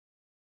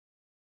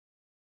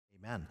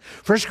Amen.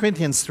 1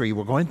 Corinthians 3,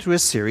 we're going through a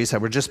series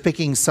and we're just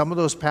picking some of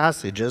those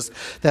passages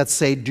that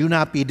say, do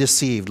not be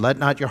deceived, let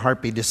not your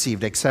heart be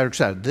deceived, etc.,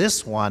 etc.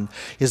 This one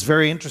is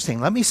very interesting.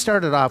 Let me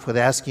start it off with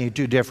asking you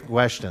two different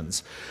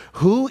questions.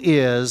 Who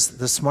is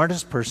the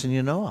smartest person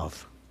you know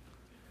of?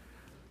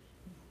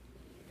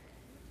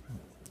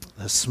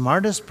 The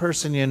smartest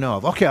person you know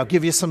of. Okay, I'll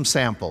give you some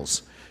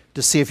samples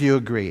to see if you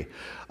agree.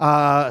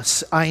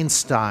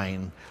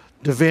 Einstein,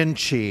 Da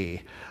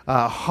Vinci,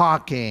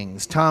 Hawking,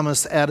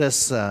 Thomas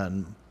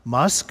Edison,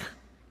 Musk?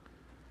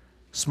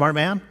 Smart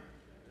man?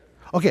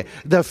 Okay,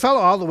 the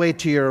fellow all the way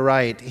to your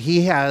right,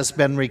 he has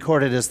been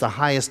recorded as the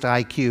highest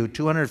IQ,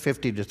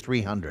 250 to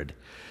 300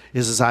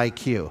 is his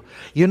IQ.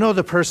 You know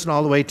the person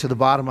all the way to the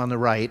bottom on the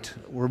right,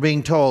 we're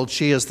being told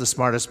she is the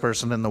smartest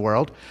person in the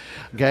world.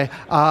 Okay,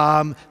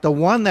 the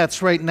one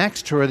that's right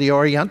next to her, the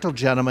Oriental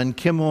gentleman,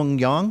 Kim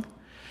Wong-yong,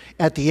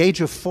 at the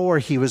age of 4,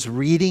 he was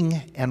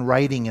reading and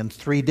writing in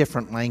 3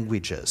 different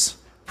languages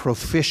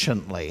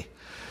proficiently.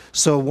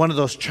 So one of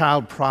those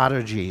child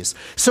prodigies.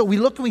 So we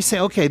look and we say,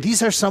 okay,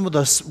 these are some of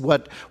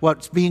the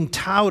what's being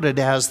touted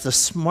as the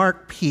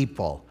smart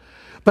people.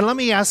 But let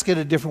me ask it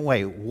a different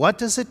way. What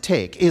does it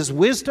take? Is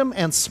wisdom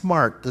and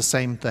smart the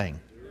same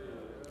thing?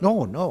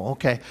 No,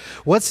 okay.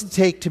 What's it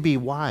take to be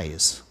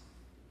wise?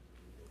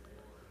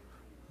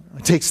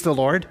 It takes the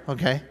Lord?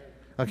 Okay.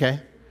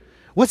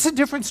 What's the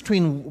difference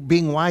between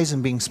being wise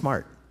and being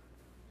smart?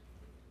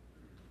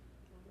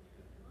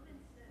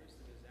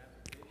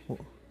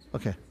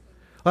 Okay.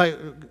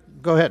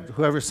 Go ahead.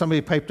 Somebody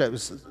piped that.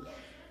 Was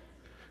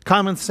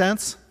common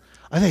sense?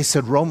 I think they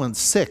said Romans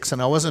 6,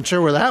 and I wasn't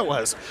sure where that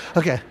was.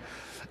 Okay.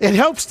 It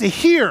helps to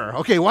hear.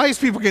 Okay, wise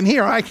people can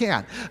hear. I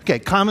can't. Okay,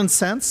 common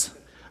sense.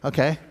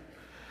 Okay.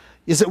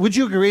 Would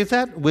you agree with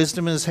that?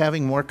 Wisdom is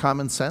having more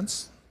common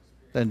sense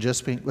than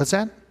just being, what's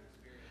that?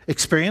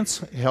 Experience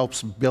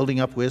helps building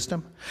up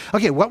wisdom.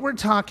 Okay, what we're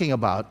talking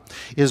about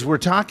is we're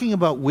talking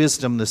about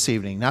wisdom this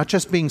evening, not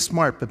just being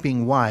smart, but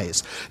being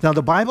wise. Now,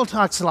 the Bible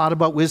talks a lot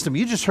about wisdom.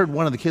 You just heard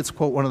one of the kids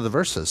quote one of the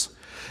verses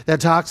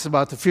that talks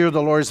about the fear of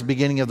the Lord is the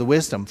beginning of the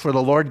wisdom. For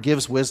the Lord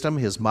gives wisdom,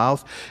 his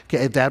mouth,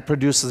 that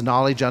produces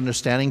knowledge,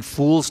 understanding.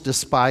 Fools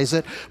despise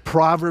it.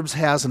 Proverbs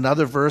has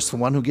another verse, the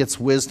one who gets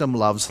wisdom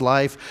loves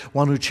life.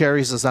 One who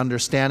cherishes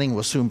understanding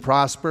will soon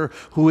prosper.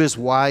 Who is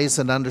wise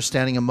and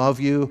understanding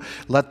among you?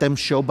 Let them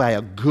show by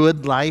a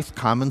good life,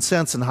 common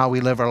sense in how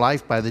we live our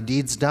life, by the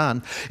deeds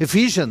done.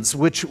 Ephesians,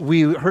 which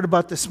we heard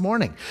about this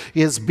morning,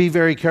 is be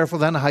very careful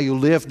then how you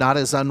live, not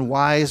as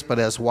unwise, but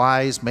as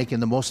wise,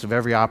 making the most of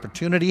every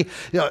opportunity.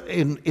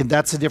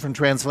 That's a different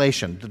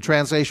translation. The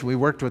translation we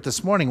worked with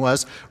this morning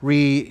was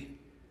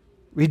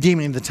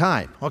redeeming the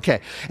time. Okay,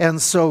 and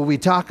so we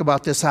talk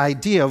about this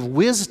idea of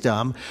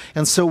wisdom,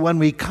 and so when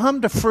we come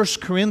to 1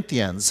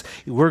 Corinthians,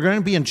 we're going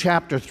to be in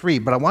chapter 3,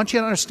 but I want you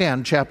to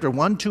understand chapter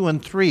 1, 2,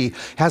 and 3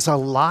 has a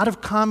lot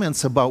of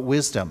comments about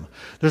wisdom.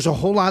 There's a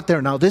whole lot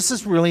there. Now, this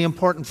is really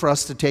important for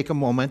us to take a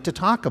moment to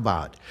talk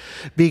about,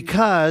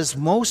 because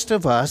most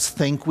of us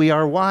think we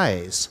are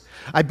wise.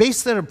 I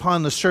base that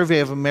upon the survey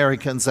of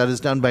Americans that is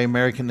done by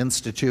American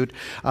Institute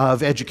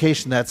of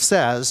Education that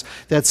says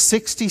that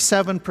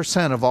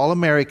 67% of all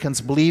Americans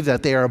believe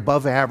that they are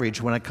above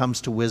average when it comes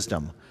to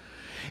wisdom.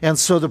 And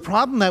so the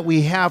problem that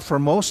we have for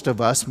most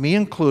of us, me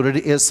included,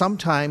 is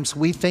sometimes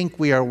we think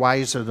we are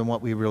wiser than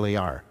what we really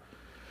are.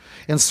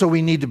 And so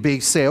we need to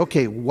say,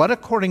 okay, what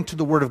according to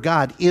the Word of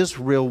God is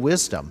real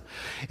wisdom?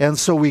 And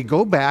so we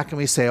go back and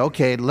we say,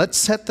 okay, let's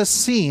set the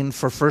scene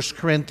for 1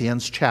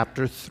 Corinthians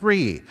chapter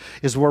 3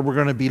 is where we're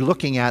going to be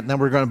looking at, and then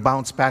we're going to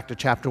bounce back to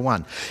chapter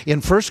 1.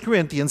 In 1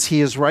 Corinthians,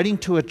 he is writing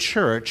to a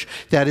church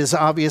that is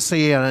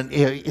obviously,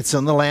 it's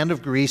in the land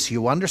of Greece,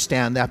 you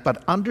understand that,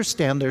 but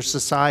understand their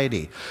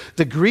society.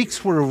 The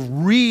Greeks were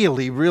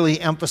really, really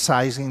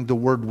emphasizing the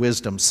word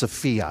wisdom,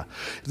 Sophia.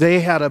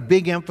 They had a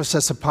big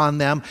emphasis upon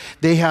them.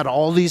 They had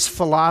all these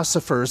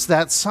philosophers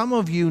that some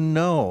of you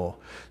know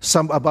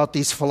about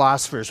these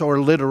philosophers,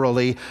 or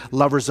literally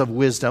lovers of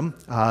wisdom,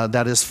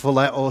 that is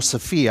phileo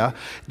Sophia,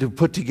 to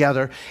put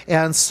together.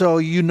 And so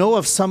you know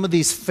of some of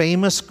these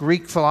famous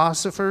Greek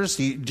philosophers.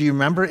 Do you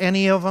remember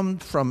any of them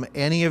from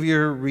any of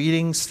your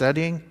reading,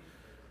 studying?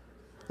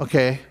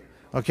 Okay.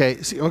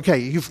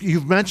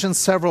 You've mentioned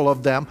several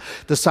of them,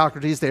 the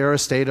Socrates, the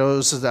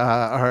Aristotles,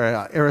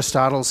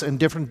 and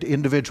different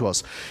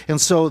individuals.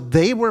 And so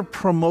they were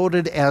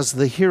promoted as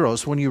the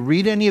heroes. When you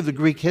read any of the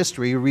Greek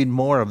history, you read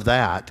more of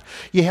that.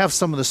 You have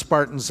some of the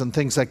Spartans and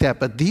things like that,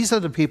 but these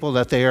are the people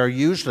that they are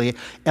usually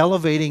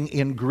elevating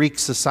in Greek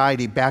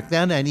society back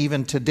then and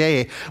even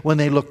today when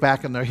they look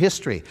back in their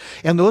history.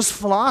 And those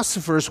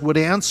philosophers would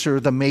answer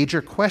the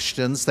major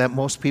questions that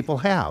most people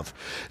have,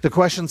 the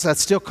questions that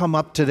still come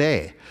up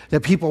today,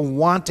 that people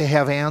want to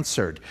have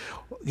answered.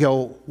 You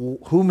know,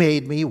 who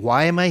made me?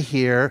 Why am I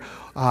here?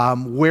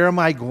 Where am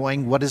I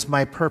going? What is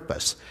my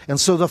purpose? And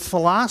so the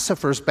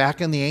philosophers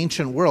back in the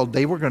ancient world,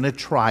 they were going to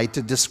try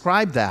to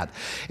describe that.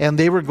 And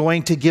they were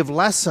going to give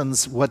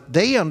lessons, what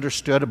they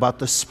understood about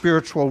the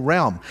spiritual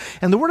realm.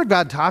 And the Word of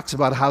God talks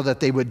about how that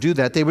they would do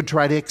that. They would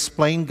try to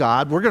explain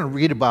God. We're going to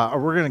read about, or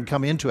we're going to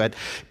come into it,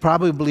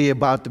 probably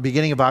about the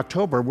beginning of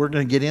October. We're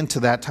going to get into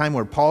that time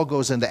where Paul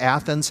goes into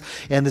Athens,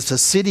 and it's a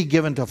city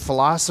given to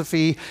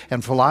philosophy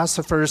and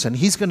philosophers, and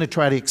he's going to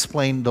try to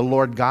explain the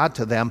Lord God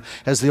to them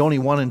as the only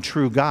one and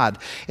true God.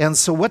 And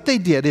so what they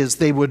did is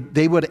they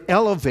would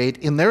elevate,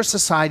 in their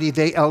society,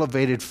 they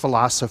elevated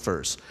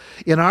philosophers.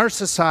 In our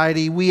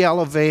society, we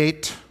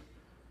elevate,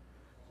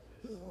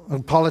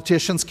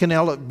 politicians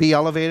can be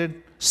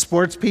elevated,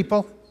 sports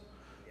people,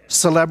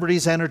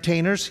 celebrities,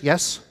 entertainers,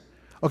 yes?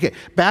 Okay,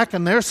 back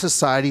in their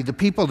society, the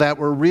people that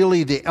were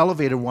really the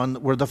elevated one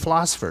were the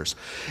philosophers.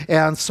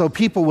 And so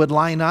people would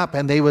line up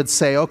and they would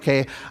say,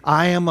 okay,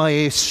 I am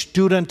a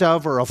student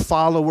of or a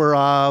follower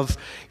of,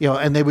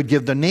 and they would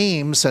give the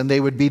names, and they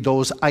would be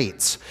those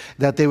ites,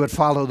 that they would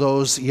follow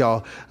those,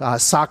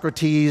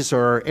 Socrates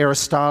or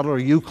Aristotle or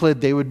Euclid,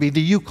 they would be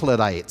the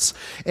Euclidites.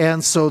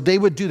 And so they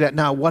would do that.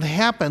 Now, what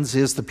happens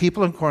is the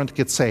people in Corinth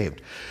get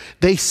saved.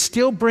 They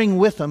still bring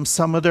with them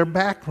some of their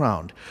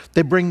background.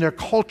 They bring their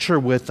culture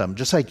with them,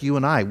 just like you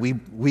and I.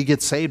 We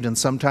get saved, and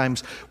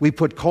sometimes we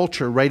put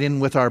culture right in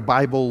with our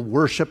Bible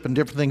worship and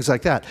different things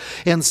like that.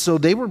 And so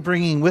they were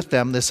bringing with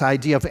them this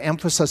idea of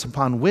emphasis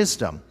upon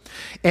wisdom.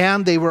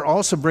 And they were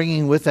also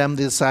bringing with them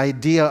this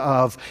idea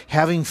of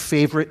having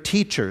favorite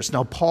teachers.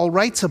 Now, Paul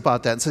writes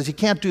about that and says you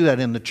can't do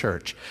that in the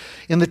church.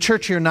 In the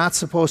church, you're not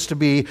supposed to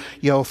be,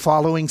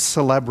 following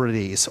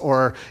celebrities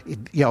or,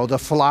 the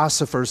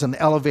philosophers and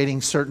elevating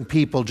certain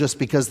people just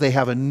because they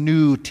have a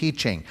new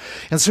teaching.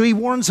 And so he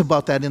warns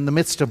about that in the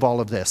midst of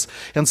all of this.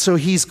 And so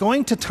he's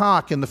going to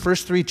talk in the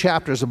first 3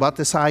 chapters about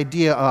this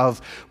idea of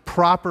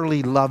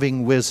properly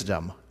loving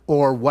wisdom,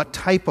 or what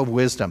type of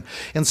wisdom.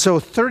 And so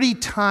 30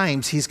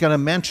 times he's going to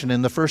mention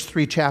in the first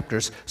 3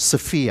 chapters,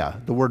 Sophia,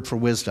 the word for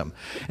wisdom.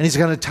 And he's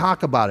going to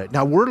talk about it.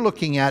 Now we're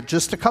looking at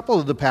just a couple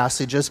of the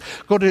passages.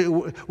 We're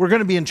going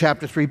to be in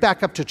chapter 3,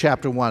 back up to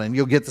chapter 1, and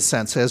you'll get the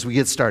sense as we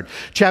get started.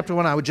 Chapter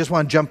 1, I would just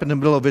want to jump in the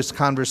middle of his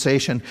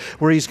conversation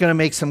where he's going to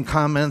make some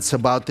comments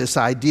about this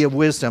idea of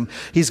wisdom.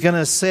 He's going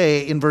to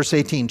say in verse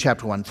 18,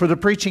 chapter 1, for the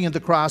preaching of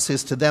the cross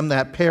is to them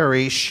that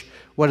perish,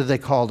 what do they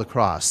call the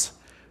cross?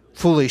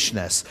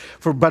 Foolishness.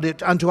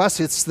 But unto us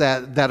it's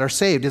that are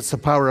saved. It's the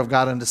power of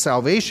God unto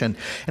salvation.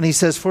 And he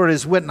says, for it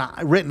is written,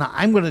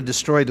 I'm going to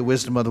destroy the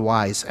wisdom of the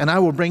wise, and I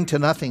will bring to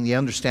nothing the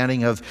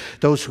understanding of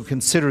those who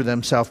consider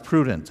themselves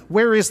prudent.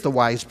 Where is the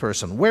wise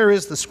person? Where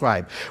is the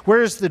scribe?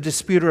 Where is the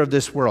disputer of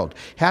this world?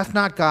 Hath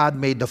not God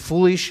made the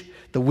foolish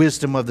the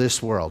wisdom of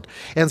this world?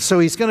 And so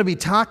he's going to be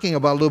talking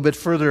about a little bit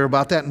further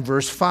about that in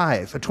verse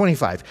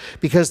 25.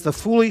 Because the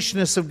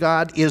foolishness of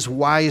God is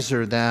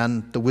wiser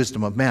than the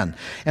wisdom of men,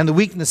 and the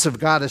weakness of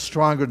God is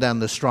stronger than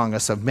the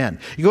strongest of men.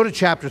 You go to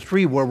chapter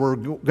 3 where we're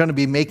going to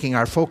be making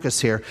our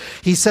focus here.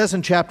 He says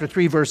in chapter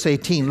 3 verse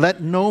 18,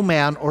 let no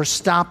man, or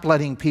stop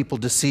letting people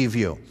deceive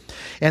you.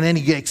 And then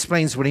he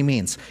explains what he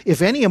means.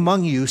 If any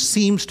among you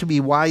seems to be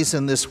wise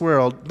in this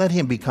world, let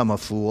him become a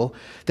fool,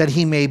 that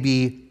he may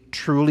be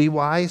truly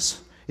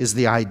wise, is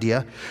the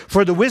idea.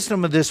 For the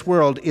wisdom of this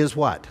world is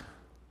what?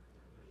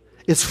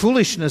 It's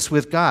foolishness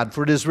with God,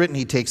 for it is written,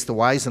 he takes the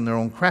wise in their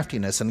own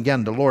craftiness. And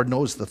again, the Lord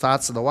knows the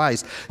thoughts of the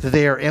wise, that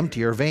they are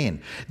empty or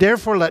vain.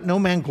 Therefore, let no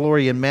man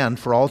glory in men,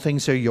 for all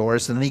things are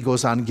yours. And then he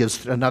goes on and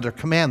gives another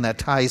command that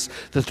ties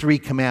the 3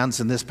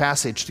 commands in this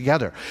passage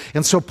together.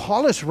 And so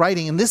Paul is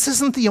writing, and this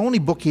isn't the only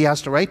book he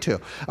has to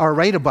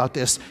write about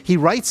this. He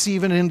writes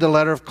even in the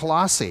letter of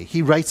Colossae.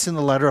 He writes in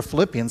the letter of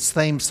Philippians,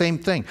 same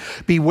thing.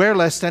 Beware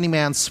lest any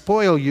man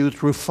spoil you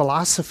through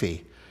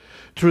philosophy,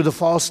 through the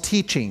false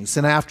teachings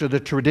and after the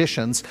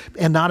traditions,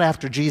 and not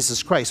after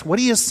Jesus Christ. What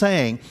he is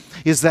saying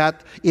is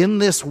that in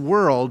this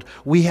world,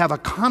 we have a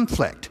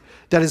conflict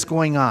that is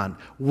going on.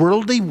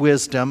 Worldly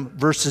wisdom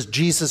versus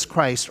Jesus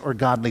Christ or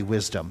godly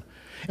wisdom.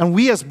 And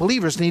we as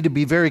believers need to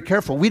be very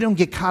careful. We don't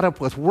get caught up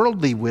with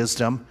worldly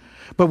wisdom,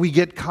 but we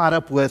get caught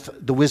up with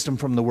the wisdom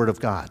from the Word of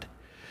God.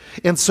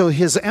 And so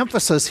his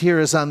emphasis here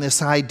is on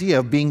this idea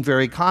of being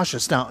very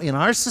cautious. Now, in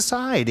our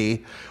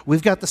society,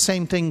 we've got the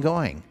same thing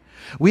going.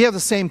 We have the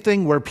same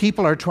thing where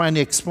people are trying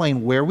to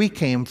explain where we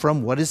came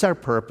from, what is our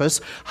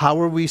purpose, how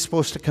are we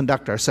supposed to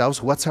conduct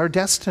ourselves, what's our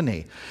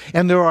destiny.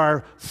 And there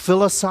are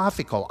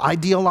philosophical,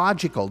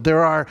 ideological,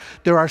 there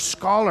are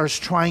scholars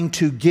trying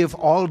to give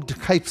all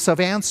types of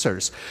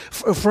answers.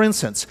 For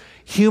instance,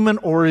 human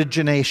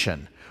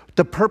origination,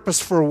 the purpose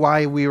for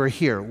why we were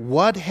here.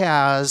 What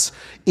has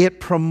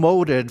it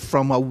promoted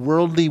from a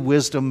worldly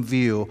wisdom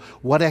view?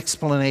 What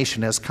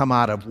explanation has come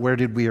out of where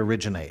did we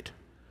originate?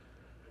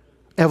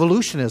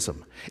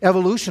 Evolutionism.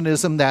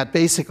 Evolutionism that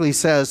basically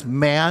says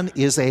man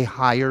is a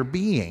higher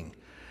being.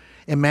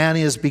 And man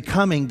is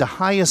becoming the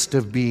highest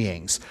of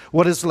beings.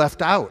 What is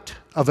left out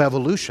of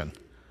evolution?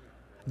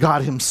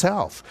 God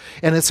himself.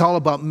 And it's all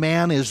about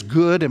man is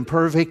good and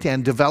perfect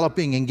and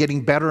developing and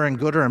getting better and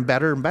gooder and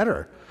better and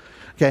better.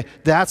 Okay,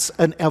 that's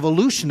an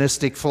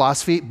evolutionistic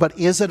philosophy, but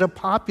is it a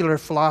popular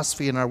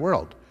philosophy in our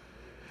world?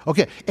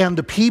 Okay, and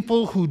the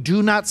people who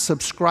do not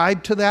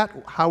subscribe to that,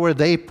 how are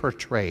they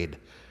portrayed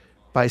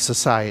by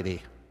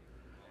society?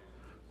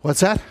 What's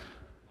that?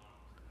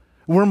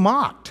 We're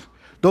mocked.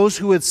 Those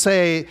who would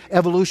say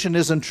evolution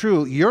isn't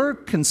true, you're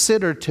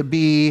considered to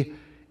be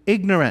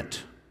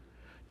ignorant,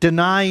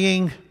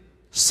 denying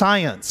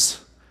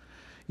science.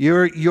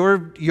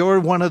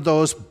 You're one of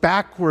those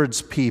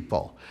backwards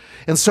people.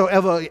 And so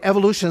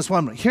evolution is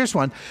one. Here's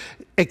one.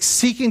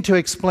 Seeking to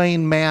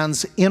explain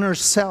man's inner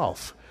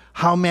self,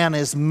 how man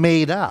is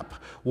made up,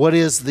 what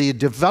is the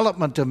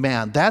development of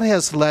man. That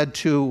has led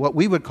to what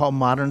we would call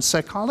modern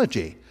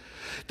psychology.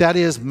 That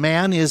is,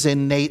 man is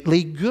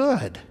innately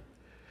good.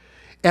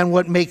 And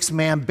what makes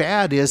man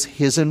bad is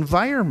his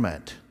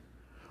environment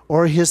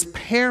or his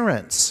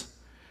parents.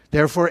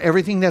 Therefore,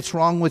 everything that's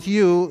wrong with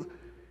you,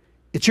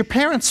 it's your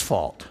parents'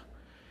 fault.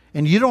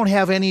 And you don't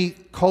have any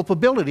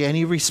culpability,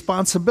 any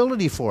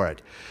responsibility for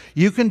it.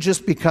 You can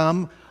just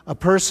become a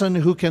person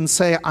who can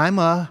say, I'm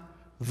a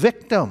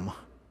victim.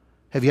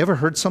 Have you ever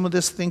heard some of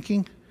this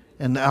thinking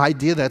and the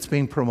idea that's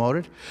being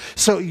promoted?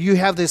 So you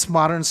have this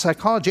modern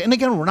psychology. And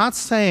again, we're not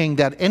saying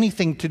that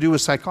anything to do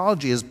with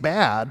psychology is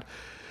bad,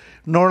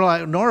 nor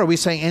are we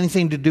saying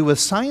anything to do with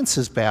science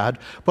is bad,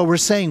 but we're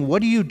saying,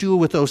 what do you do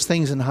with those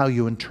things and how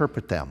you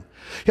interpret them?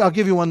 Here, I'll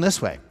give you one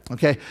this way,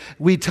 okay?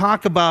 We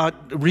talk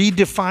about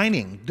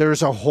redefining.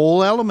 There's a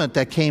whole element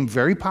that came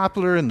very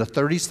popular in the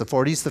 30s, the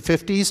 40s, the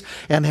 50s,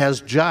 and has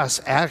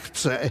just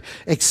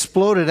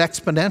exploded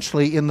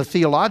exponentially in the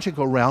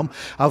theological realm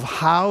of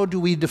how do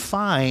we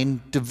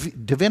define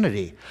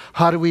divinity?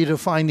 How do we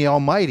define the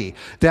Almighty?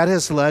 That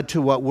has led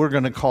to what we're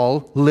going to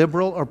call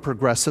liberal or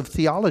progressive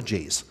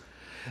theologies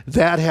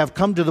that have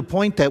come to the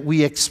point that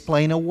we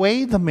explain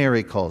away the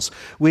miracles.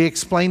 We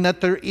explain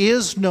that there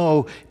is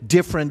no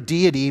different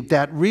deity,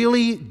 that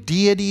really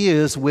deity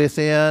is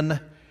within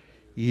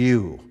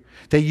you,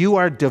 that you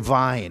are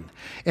divine.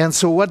 And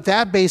so what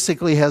that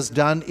basically has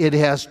done, it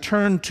has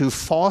turned to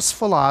false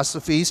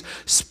philosophies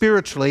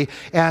spiritually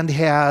and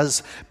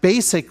has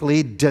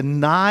basically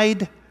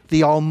denied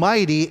the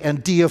Almighty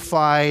and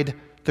deified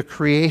the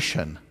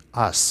creation,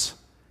 us.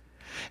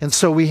 And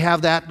so we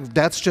have that,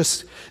 that's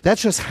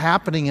just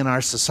happening in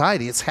our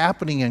society. It's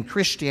happening in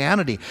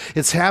Christianity.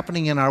 It's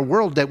happening in our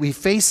world that we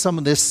face some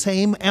of this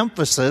same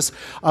emphasis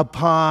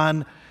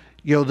upon,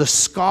 the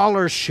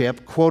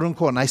scholarship, quote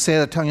unquote, and I say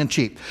that tongue in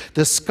cheek,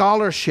 the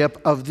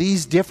scholarship of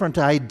these different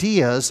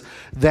ideas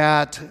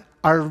that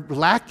are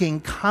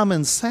lacking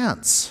common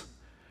sense.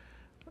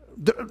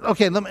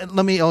 Okay,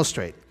 let me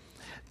illustrate.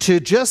 To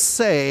just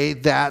say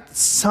that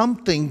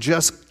something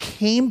just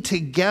came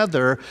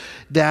together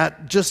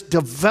that just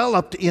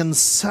developed in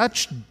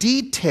such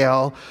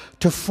detail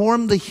to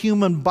form the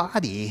human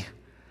body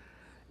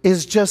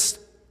is just,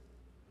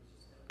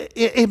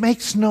 it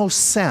makes no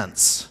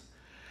sense.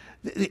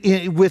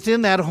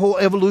 Within that whole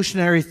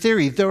evolutionary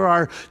theory, there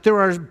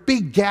are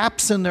big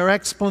gaps in their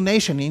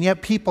explanation, and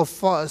yet people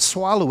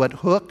swallow it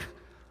hook,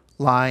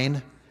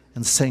 line,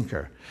 and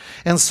sinker.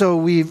 And so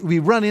we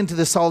run into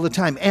this all the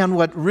time. And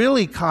what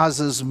really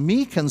causes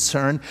me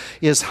concern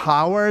is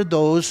how are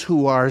those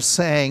who are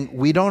saying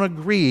we don't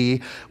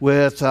agree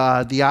with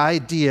the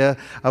idea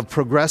of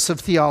progressive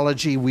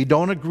theology, we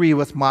don't agree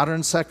with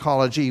modern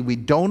psychology, we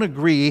don't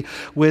agree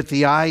with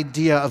the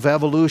idea of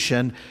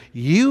evolution,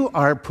 you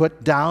are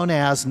put down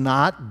as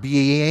not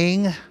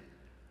being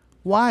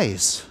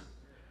wise,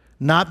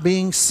 not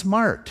being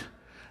smart,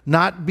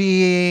 not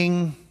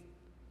being...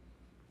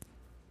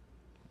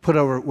 put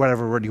over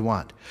whatever word you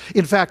want.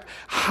 In fact,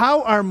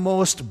 how are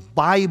most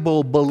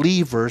Bible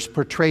believers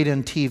portrayed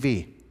in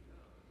TV?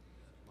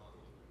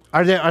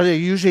 Are they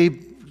usually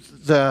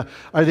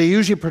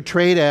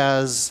portrayed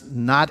as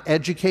not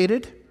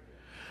educated?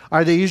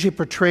 Are they usually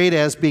portrayed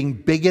as being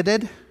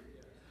bigoted,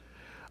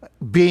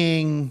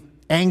 being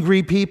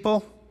angry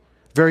people,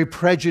 very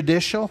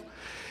prejudicial?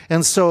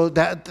 And so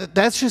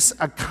that's just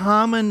a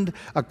common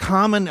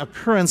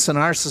occurrence in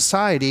our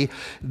society,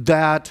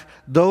 that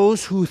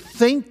those who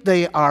think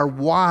they are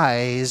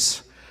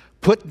wise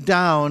put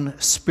down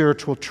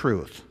spiritual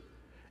truth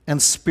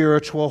and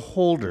spiritual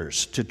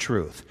holders to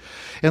truth.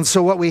 And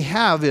so what we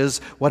have is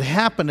what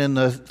happened in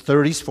the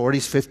 30s,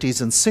 40s,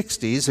 50s, and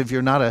 60s. If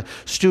you're not a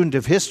student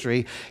of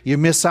history, you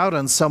miss out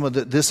on some of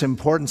this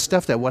important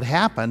stuff that what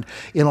happened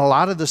in a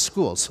lot of the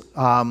schools.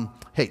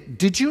 Hey,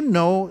 did you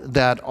know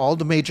that all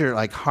the major,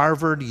 like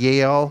Harvard,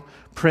 Yale,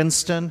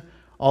 Princeton,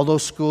 all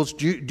those schools,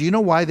 do you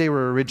know why they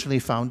were originally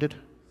founded?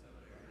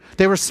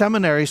 They were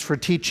seminaries for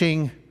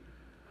teaching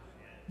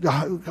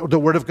the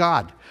Word of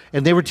God.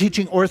 And they were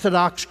teaching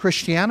Orthodox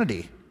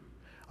Christianity.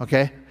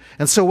 Okay?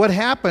 And so what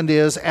happened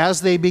is,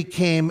 as they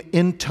became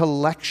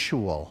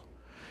intellectual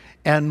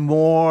and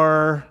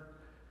more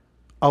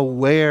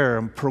aware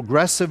and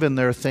progressive in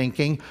their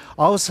thinking,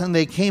 all of a sudden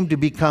they came to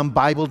become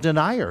Bible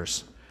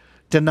deniers.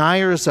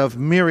 deniers of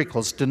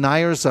miracles,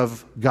 deniers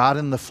of God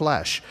in the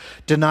flesh,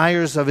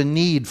 deniers of a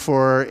need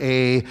for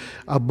a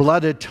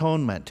blood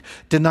atonement,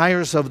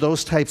 deniers of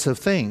those types of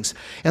things.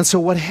 And so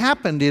what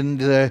happened in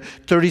the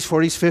 30s,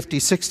 40s, 50s,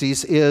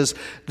 60s is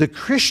the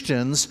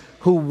Christians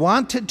who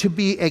wanted to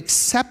be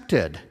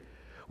accepted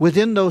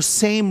within those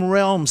same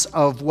realms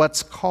of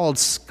what's called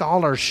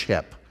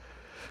scholarship.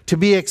 To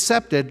be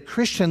accepted,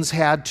 Christians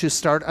had to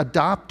start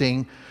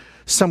adopting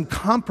some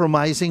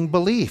compromising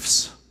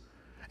beliefs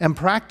and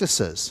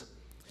practices,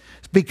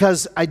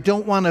 because I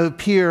don't want to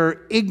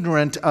appear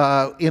ignorant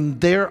in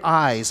their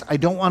eyes. I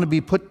don't want to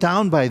be put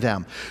down by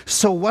them.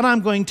 So what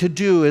I'm going to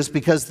do is,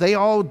 because they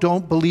all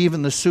don't believe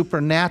in the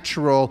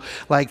supernatural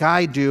like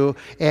I do,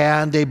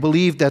 and they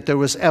believe that there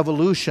was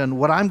evolution,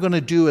 what I'm going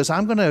to do is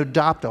I'm going to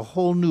adopt a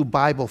whole new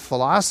Bible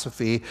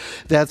philosophy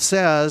that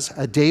says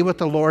a day with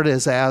the Lord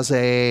is as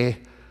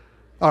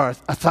or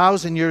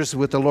 1,000 years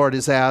with the Lord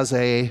is as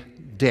a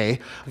day.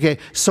 Okay,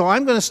 so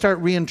I'm going to start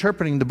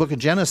reinterpreting the book of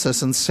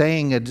Genesis and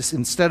saying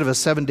instead of a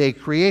 7-day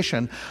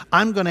creation,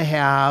 I'm going to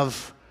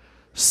have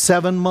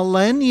 7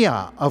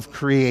 millennia of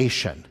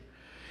creation.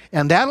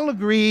 And that'll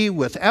agree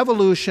with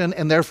evolution,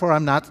 and therefore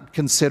I'm not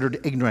considered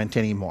ignorant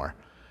anymore.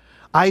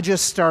 I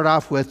just start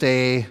off with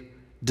a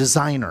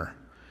designer.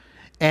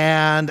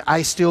 And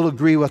I still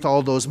agree with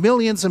all those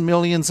millions and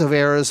millions of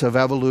eras of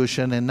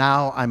evolution, and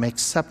now I'm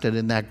accepted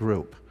in that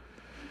group.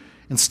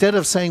 Instead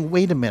of saying,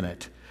 wait a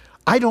minute,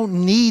 I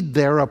don't need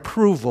their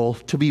approval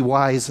to be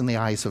wise in the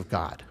eyes of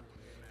God.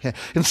 Okay?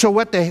 And so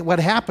what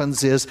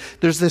happens is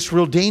there's this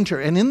real danger.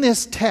 And in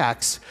this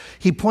text,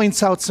 he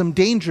points out some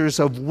dangers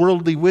of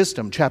worldly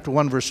wisdom. Chapter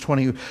 1, verse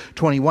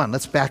 21.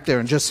 Let's back there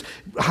and just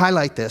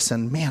highlight this.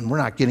 And man, we're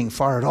not getting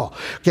far at all.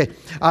 Okay,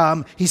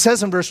 he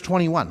says in verse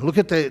 21, look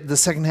at the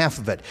second half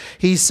of it.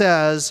 He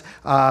says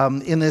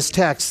in this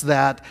text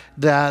that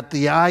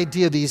the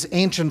idea of these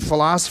ancient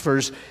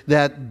philosophers,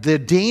 that the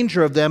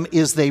danger of them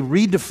is they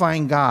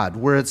redefine God,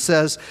 where it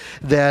says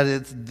that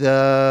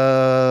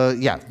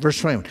verse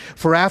 21.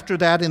 For after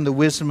that, in the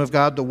wisdom of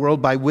God, the world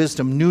by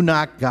wisdom knew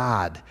not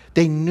God.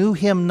 They knew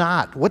him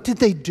not. What did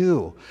they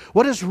do?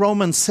 What does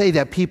Romans say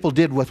that people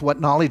did with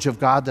what knowledge of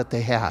God that they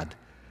had?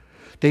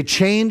 They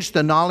changed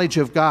the knowledge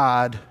of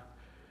God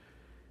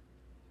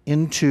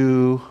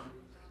into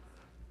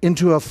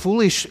a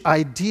foolish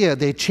idea.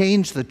 They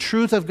changed the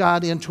truth of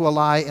God into a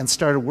lie and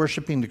started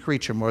worshiping the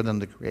creature more than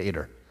the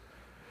Creator.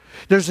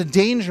 There's a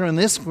danger in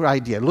this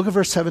idea. Look at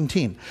verse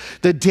 17.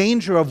 The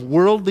danger of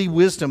worldly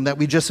wisdom that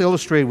we just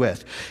illustrated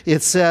with.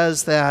 It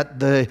says that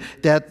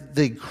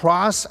the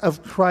cross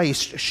of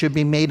Christ should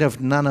be made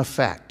of none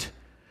effect.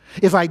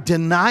 If I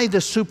deny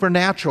the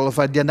supernatural, if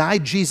I deny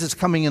Jesus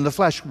coming in the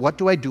flesh, what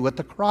do I do with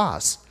the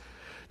cross?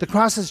 The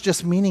cross is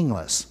just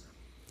meaningless.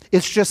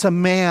 It's just a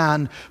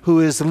man who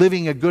is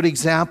living a good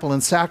example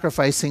and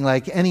sacrificing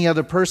like any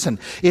other person.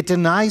 It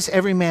denies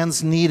every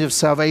man's need of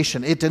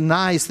salvation. It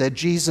denies that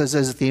Jesus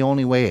is the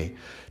only way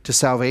to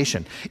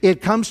salvation.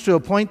 It comes to a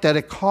point that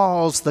it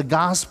calls the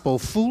gospel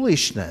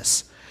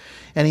foolishness.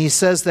 And he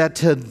says that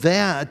to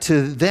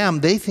them,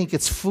 they think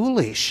it's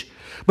foolish.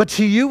 But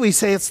to you, we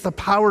say it's the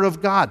power of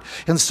God.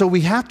 And so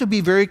we have to be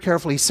very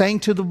careful. He's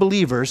saying to the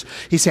believers,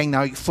 he's saying,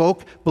 now,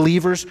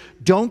 believers,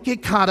 don't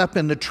get caught up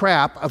in the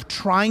trap of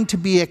trying to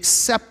be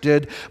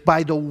accepted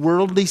by the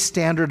worldly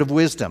standard of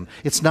wisdom.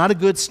 It's not a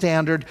good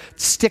standard.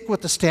 Stick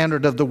with the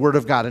standard of the Word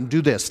of God and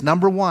do this.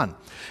 Number one,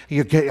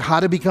 how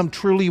to become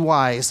truly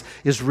wise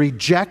is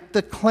reject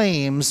the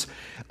claims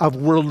of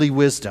worldly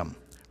wisdom.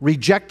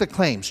 Reject the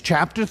claims.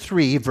 Chapter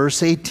 3,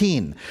 verse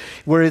 18,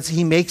 where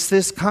he makes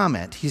this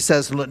comment. He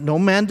says, let no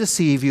man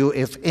deceive you.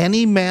 If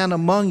any man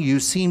among you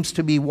seems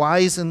to be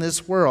wise in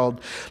this world,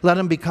 let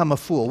him become a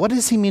fool. What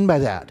does he mean by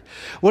that?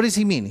 What does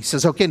he mean? He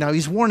says, okay, now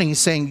he's warning. He's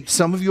saying,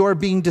 some of you are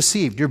being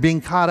deceived. You're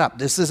being caught up.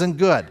 This isn't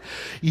good.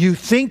 You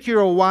think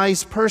you're a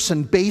wise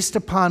person based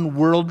upon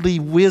worldly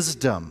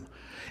wisdom.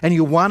 And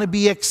you want to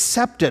be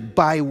accepted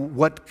by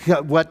what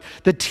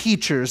the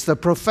teachers, the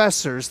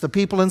professors, the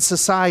people in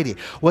society,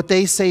 what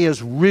they say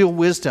is real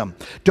wisdom.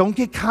 Don't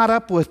get caught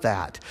up with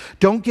that.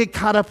 Don't get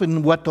caught up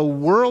in what the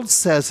world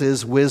says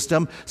is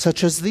wisdom,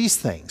 such as these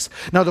things.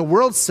 Now, the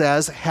world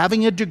says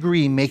having a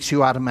degree makes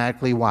you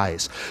automatically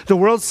wise. The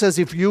world says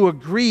if you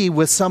agree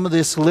with some of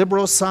this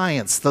liberal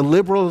science, the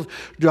liberal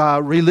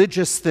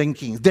religious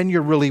thinking, then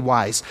you're really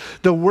wise.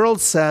 The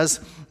world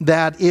says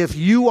that if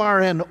you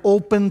are an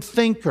open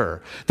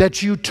thinker,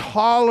 that you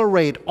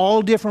tolerate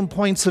all different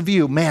points of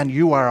view, man,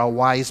 you are a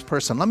wise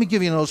person. Let me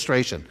give you an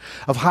illustration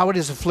of how it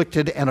has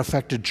afflicted and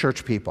affected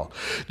church people.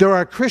 There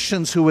are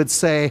Christians who would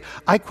say,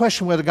 I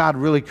question whether God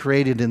really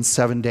created in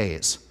 7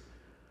 days.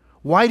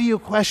 Why do you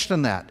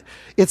question that?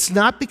 It's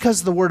not because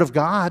of the Word of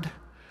God.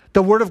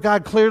 The Word of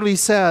God clearly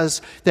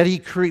says that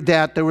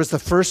that there was the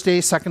first day,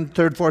 second,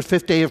 third, fourth,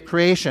 fifth day of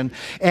creation,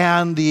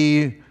 and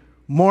the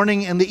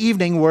morning and the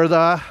evening were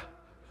the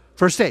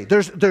first day.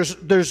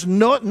 There's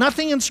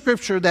nothing in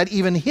Scripture that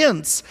even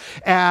hints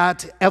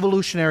at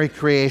evolutionary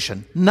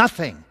creation.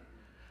 Nothing.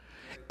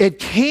 It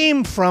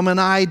came from an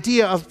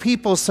idea of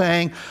people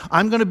saying,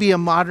 I'm going to be a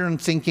modern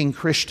thinking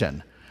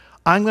Christian.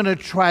 I'm going to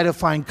try to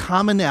find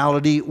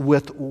commonality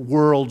with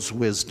world's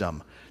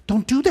wisdom.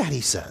 Don't do that,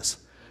 he says.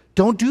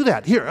 Don't do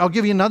that. Here, I'll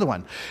give you another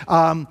one.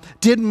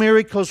 Did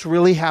miracles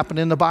really happen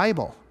in the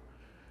Bible?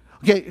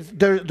 Okay,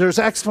 there's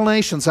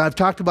explanations. I've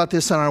talked about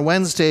this on our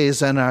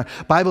Wednesdays and our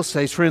Bible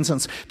studies. For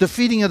instance, the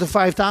feeding of the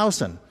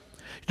 5,000.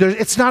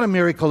 It's not a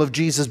miracle of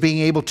Jesus being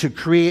able to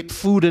create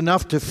food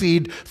enough to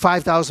feed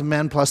 5,000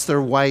 men plus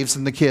their wives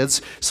and the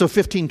kids, so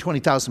 15,000,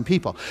 20,000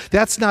 people.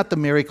 That's not the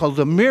miracle.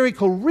 The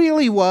miracle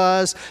really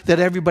was that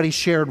everybody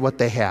shared what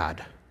they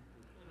had.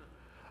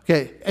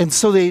 Okay, and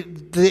so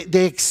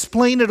they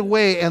explain it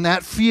away, and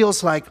that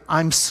feels like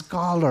I'm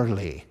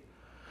scholarly.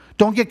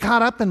 Don't get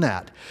caught up in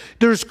that.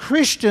 There's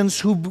Christians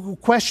who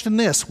question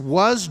this.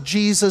 Was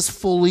Jesus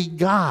fully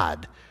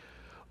God?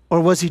 Or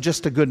was he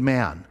just a good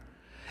man?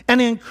 And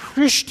in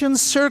Christian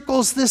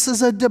circles, this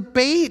is a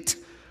debate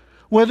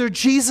whether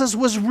Jesus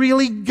was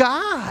really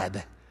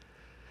God.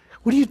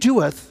 What do you do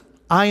with,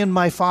 I and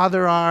my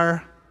Father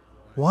are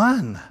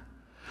one?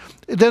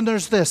 Then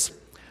there's this.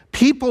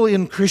 People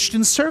in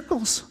Christian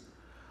circles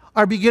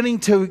are beginning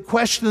to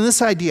question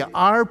this idea.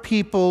 Are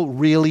people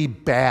really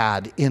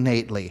bad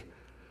innately?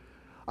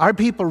 Are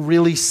people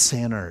really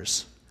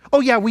sinners? Oh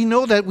yeah, we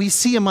know that. We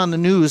see them on the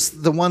news,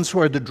 the ones who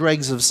are the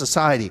dregs of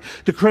society,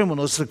 the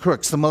criminals, the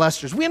crooks, the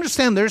molesters. We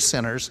understand they're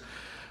sinners,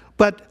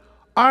 but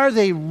are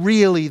they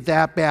really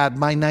that bad?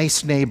 My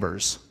nice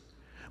neighbors,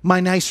 my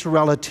nice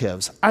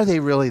relatives, are they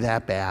really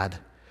that bad?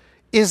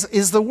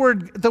 Is the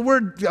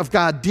word of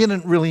God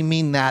didn't really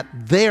mean that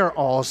they're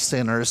all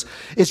sinners.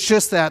 It's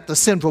just that the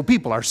sinful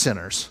people are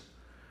sinners.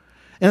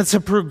 And it's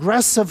a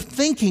progressive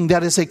thinking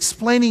that is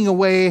explaining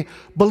away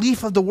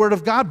belief of the Word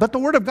of God. But the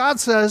Word of God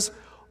says,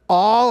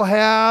 all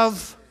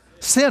have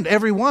sinned,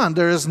 every one.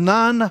 There is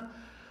none.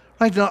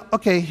 Right?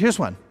 Okay, here's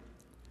one.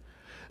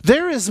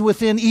 There is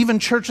within even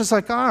churches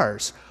like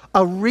ours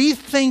a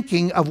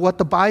rethinking of what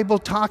the Bible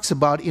talks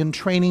about in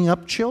training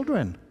up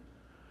children.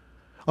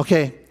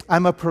 Okay,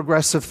 I'm a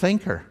progressive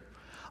thinker.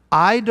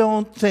 I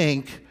don't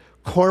think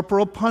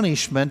corporal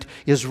punishment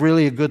is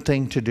really a good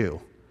thing to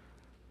do.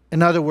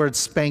 In other words,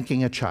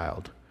 spanking a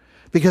child.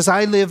 Because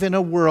I live in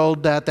a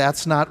world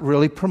that's not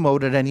really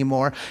promoted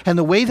anymore. And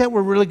the way that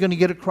we're really going to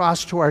get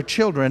across to our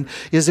children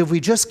is if we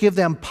just give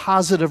them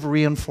positive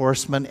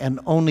reinforcement and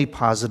only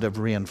positive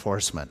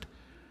reinforcement.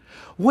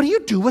 What do you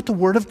do with the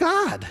Word of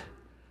God?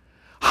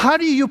 How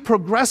do you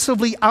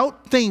progressively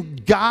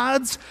outthink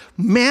God's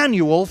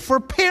manual for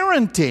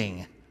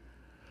parenting?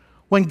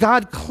 When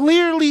God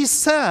clearly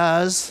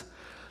says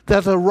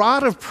that the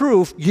rod of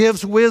proof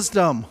gives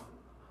wisdom.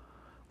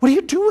 What do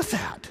you do with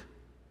that?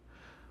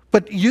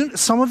 But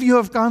some of you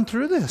have gone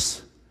through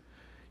this.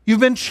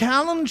 You've been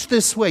challenged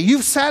this way.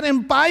 You've sat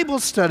in Bible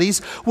studies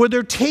where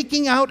they're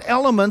taking out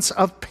elements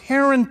of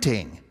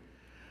parenting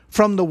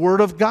from the Word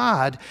of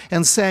God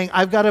and saying,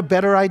 I've got a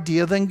better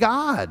idea than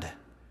God.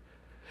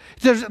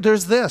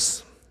 There's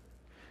this.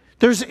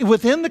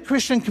 Within the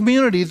Christian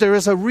community, there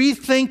is a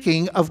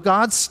rethinking of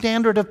God's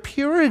standard of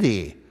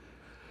purity.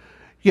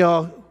 You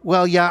know,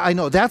 well, yeah, I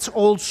know. That's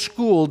old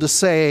school to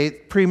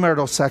say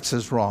premarital sex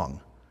is wrong.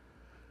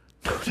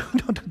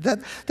 No,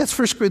 that's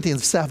 1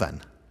 Corinthians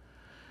 7.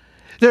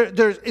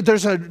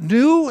 There's a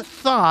new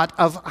thought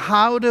of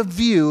how to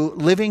view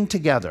living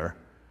together.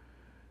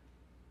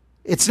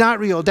 It's not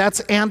real.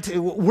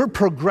 We're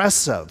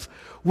progressive.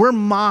 We're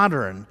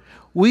modern.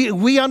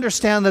 We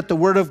understand that the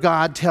Word of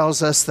God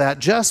tells us that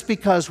just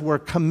because we're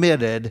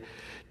committed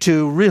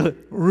to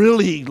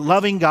really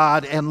loving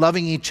God and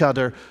loving each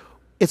other,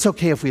 it's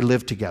okay if we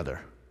live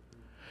together.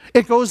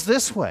 It goes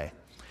this way.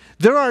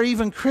 There are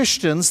even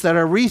Christians that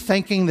are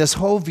rethinking this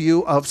whole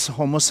view of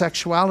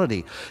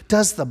homosexuality.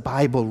 Does the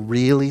Bible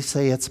really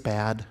say it's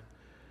bad?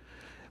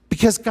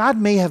 Because God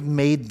may have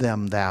made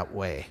them that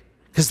way.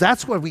 Because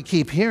that's what we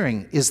keep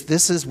hearing, is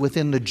this is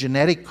within the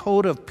genetic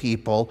code of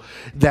people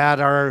that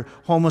are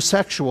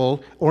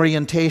homosexual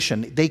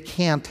orientation. They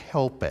can't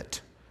help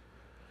it.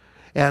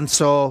 And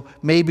so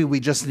maybe we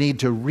just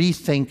need to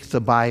rethink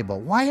the Bible.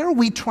 Why are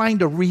we trying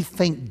to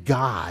rethink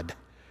God?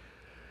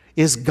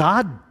 Is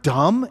God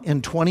dumb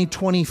in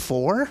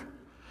 2024?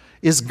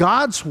 Is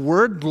God's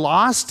Word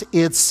lost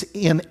its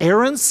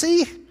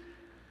inerrancy?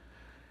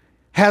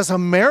 Has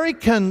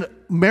American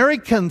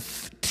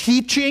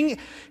teaching,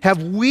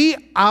 have we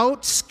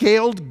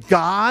outscaled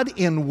God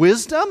in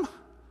wisdom?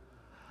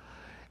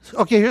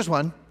 Okay, here's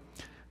one.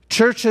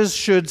 Churches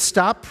should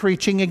stop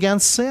preaching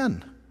against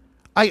sin.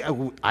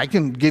 I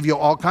can give you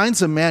all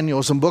kinds of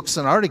manuals and books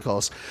and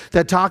articles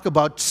that talk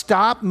about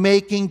stop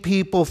making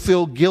people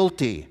feel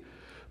guilty.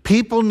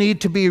 People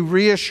need to be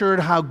reassured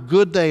how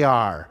good they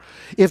are.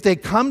 If they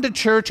come to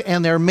church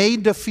and they're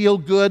made to feel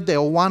good,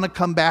 they'll want to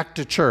come back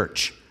to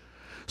church.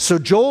 So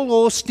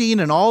Joel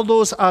Osteen and all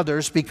those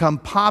others become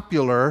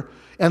popular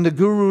and the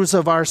gurus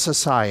of our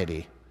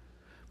society.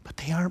 But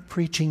they aren't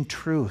preaching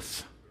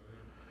truth.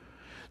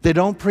 They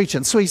don't preach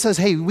it. So he says,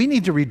 hey, we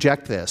need to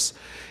reject this.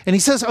 And he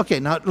says, okay,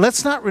 now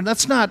let's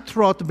not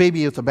throw out the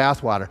baby with the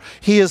bathwater.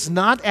 He is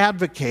not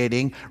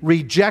advocating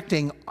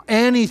rejecting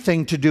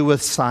anything to do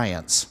with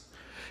science.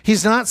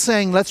 He's not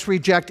saying let's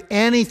reject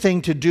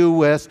anything to do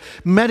with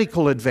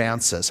medical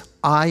advances.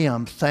 I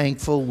am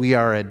thankful we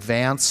are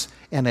advancing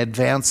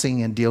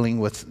in dealing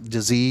with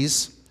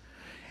disease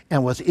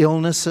and with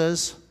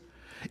illnesses.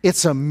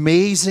 It's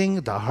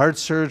amazing, the heart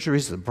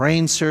surgeries, the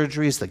brain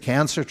surgeries, the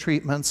cancer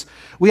treatments.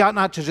 We ought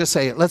not to just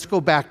say, let's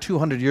go back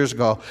 200 years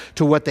ago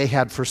to what they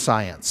had for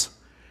science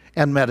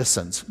and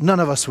medicines. None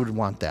of us would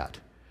want that.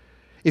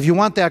 If you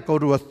want that, go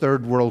to a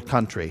third world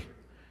country,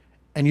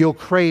 and you'll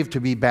crave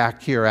to be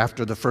back here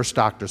after the first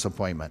doctor's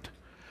appointment.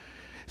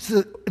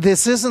 So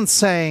this isn't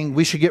saying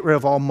we should get rid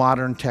of all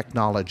modern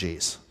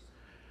technologies.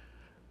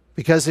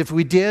 Because if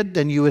we did,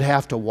 then you would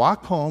have to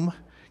walk home,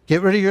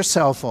 get rid of your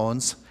cell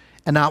phones,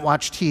 and not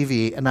watch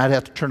TV, and not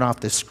have to turn off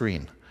this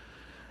screen.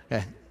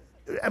 Okay?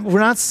 We're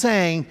not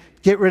saying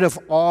get rid of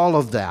all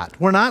of that.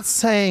 We're not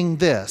saying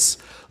this.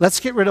 Let's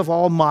get rid of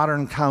all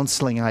modern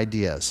counseling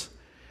ideas.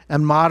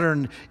 And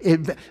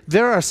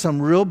there are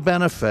some real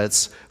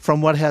benefits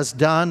from what has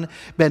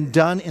been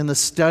done in the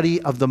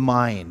study of the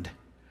mind.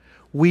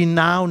 We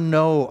now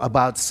know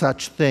about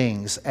such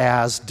things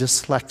as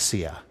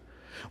dyslexia.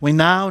 We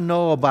now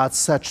know about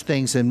such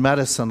things in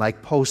medicine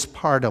like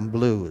postpartum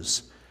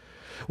blues.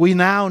 We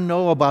now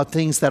know about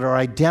things that are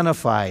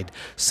identified,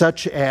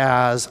 such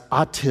as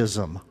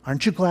autism.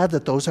 Aren't you glad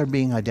that those are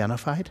being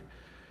identified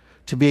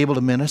to be able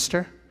to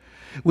minister?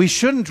 We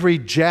shouldn't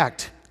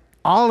reject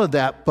all of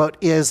that,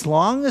 but as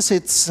long as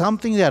it's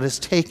something that is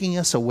taking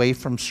us away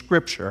from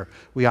Scripture,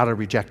 we ought to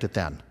reject it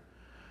then.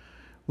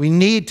 We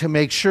need to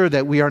make sure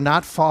that we are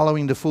not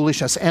following the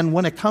foolishness. And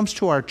when it comes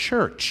to our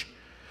church,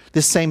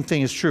 this same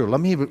thing is true.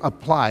 Let me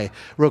apply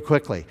real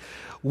quickly.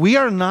 We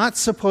are not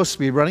supposed to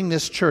be running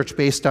this church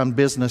based on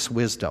business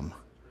wisdom.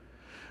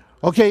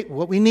 Okay,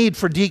 what we need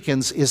for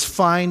deacons is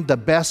find the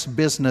best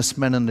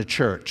businessmen in the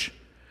church.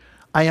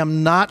 I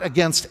am not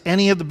against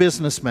any of the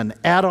businessmen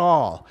at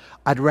all.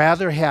 I'd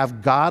rather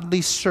have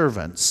godly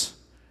servants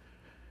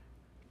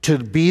to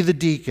be the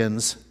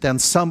deacons than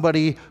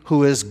somebody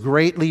who is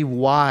greatly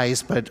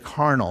wise but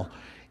carnal.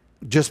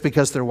 Just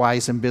because they're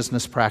wise in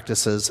business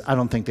practices, I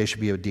don't think they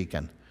should be a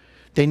deacon.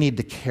 They need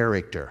the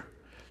character.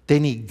 They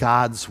need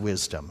God's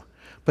wisdom.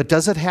 But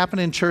does it happen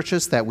in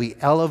churches that we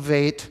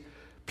elevate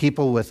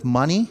people with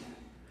money,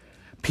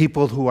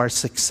 people who are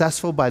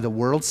successful by the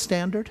world's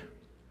standard?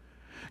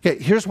 Okay,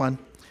 here's one.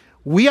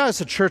 We as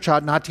a church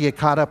ought not to get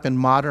caught up in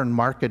modern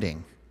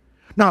marketing.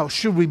 Now,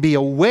 should we be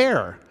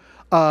aware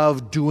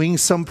of doing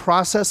some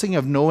processing,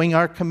 of knowing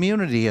our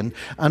community and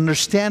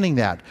understanding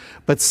that,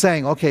 but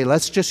saying, okay,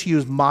 let's just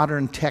use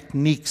modern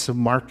techniques of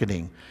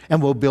marketing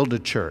and we'll build a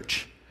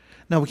church?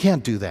 No, we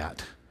can't do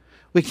that.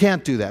 We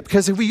can't do that,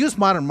 because if we use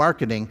modern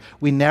marketing,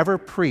 we never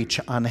preach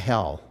on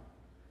hell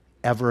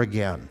ever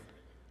again.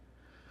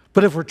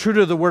 But if we're true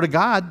to the Word of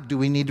God, do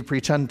we need to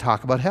preach on and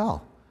talk about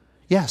hell?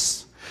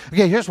 Yes.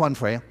 Okay, here's one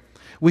for you.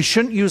 We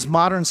shouldn't use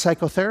modern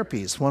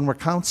psychotherapies when we're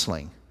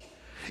counseling.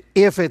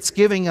 If it's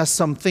giving us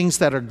some things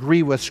that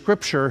agree with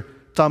Scripture,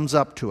 thumbs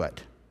up to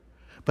it.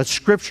 But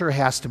Scripture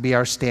has to be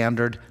our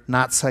standard,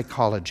 not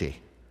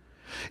psychology.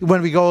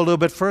 When we go a little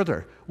bit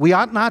further, we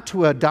ought not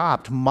to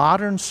adopt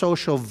modern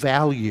social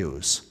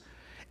values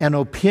and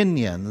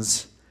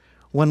opinions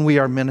when we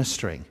are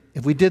ministering.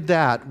 If we did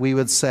that, we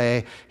would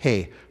say,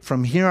 hey,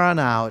 from here on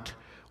out,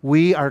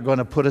 we are going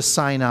to put a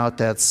sign out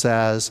that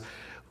says,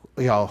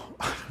 I'd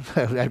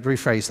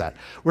rephrase that.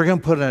 We're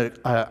going to put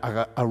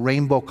a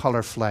rainbow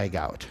color flag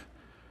out.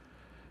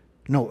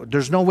 No,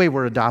 there's no way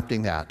we're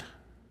adopting that.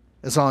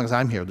 As long as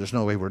I'm here, there's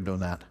no way we're doing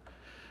that.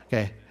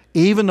 Okay?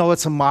 Even though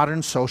it's a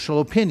modern social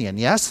opinion,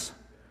 yes?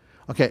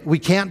 Okay, we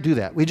can't do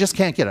that. We just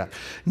can't get it.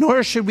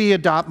 Nor should we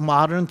adopt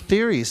modern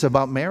theories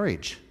about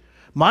marriage.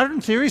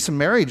 Modern theories of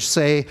marriage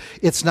say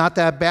it's not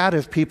that bad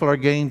if people are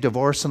getting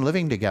divorced and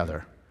living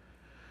together.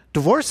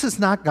 Divorce is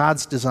not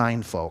God's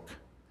design, folk.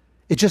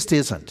 It just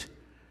isn't.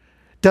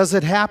 Does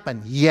it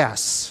happen?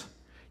 Yes.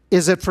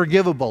 Is it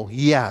forgivable?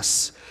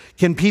 Yes.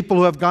 Can people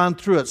who have gone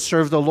through it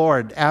serve the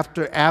Lord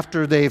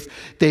after they've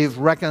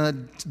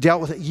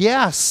dealt with it?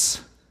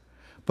 Yes.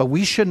 But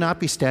we should not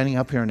be standing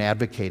up here and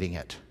advocating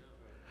it.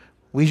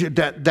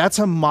 That's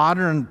a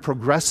modern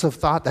progressive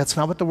thought. That's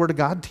not what the Word of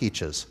God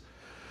teaches.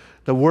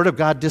 The Word of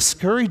God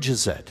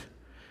discourages it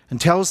and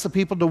tells the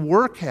people to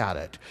work at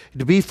it,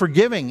 to be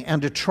forgiving,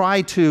 and to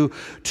try to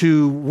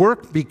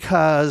work,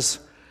 because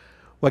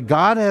what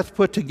God hath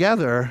put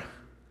together,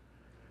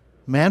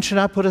 man should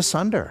not put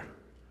asunder.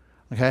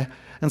 Okay?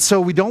 And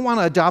so we don't want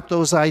to adopt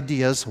those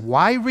ideas.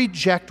 Why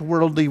reject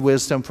worldly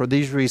wisdom? For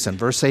these reasons.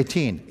 Verse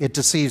 18, it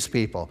deceives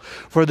people.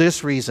 For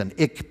this reason,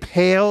 it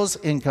pales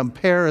in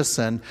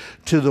comparison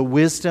to the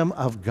wisdom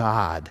of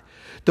God.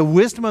 The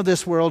wisdom of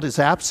this world is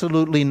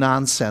absolutely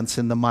nonsense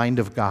in the mind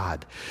of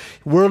God.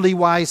 Worldly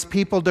wise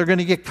people, they're going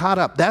to get caught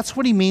up. That's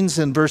what he means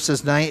in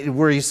verses 9,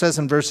 where he says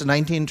in verses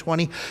 19 and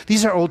 20.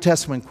 These are Old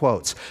Testament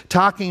quotes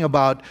talking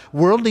about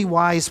worldly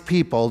wise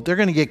people. They're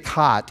going to get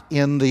caught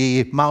in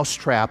the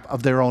mousetrap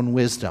of their own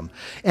wisdom.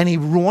 And he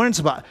warns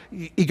about,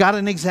 he got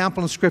an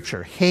example in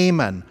Scripture,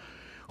 Haman,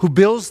 who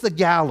builds the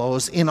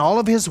gallows in all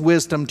of his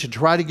wisdom to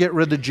try to get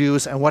rid of the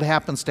Jews. And what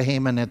happens to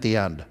Haman at the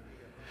end?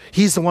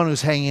 He's the one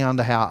who's hanging on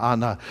the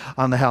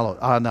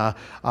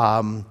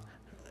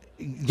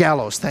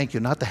gallows. Thank you,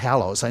 not the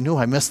hallows. I knew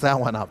I messed that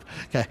one up.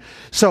 Okay,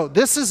 so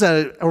this is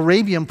an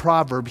Arabian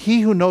proverb.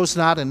 He who knows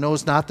not and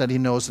knows not that he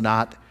knows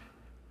not,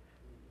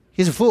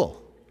 he's a fool.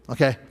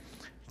 Okay,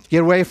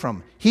 get away from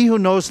him. He who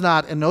knows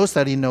not and knows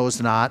that he knows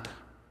not,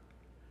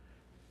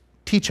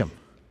 teach him.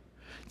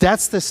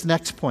 That's this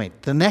next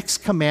point. The next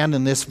command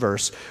in this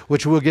verse,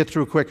 which we'll get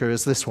through quicker,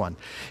 is this one.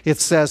 It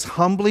says,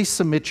 humbly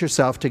submit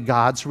yourself to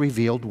God's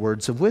revealed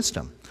words of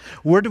wisdom.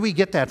 Where do we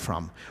get that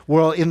from?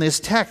 Well, in this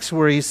text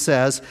where he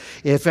says,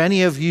 if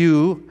any of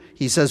you,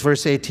 he says,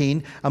 verse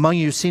 18, among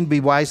you seem to be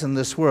wise in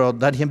this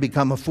world, let him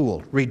become a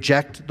fool.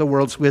 Reject the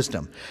world's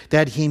wisdom,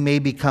 that he may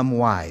become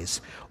wise.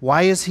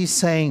 Why is he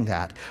saying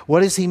that? What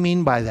does he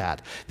mean by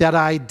that? That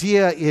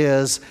idea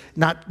is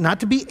not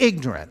to be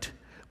ignorant,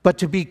 but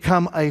to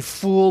become a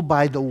fool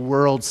by the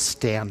world's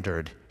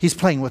standard. He's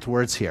playing with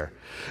words here.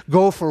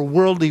 Go for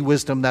worldly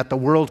wisdom that the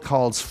world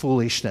calls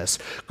foolishness.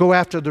 Go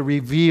after the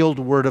revealed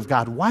Word of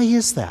God. Why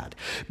is that?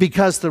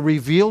 Because the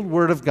revealed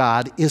Word of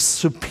God is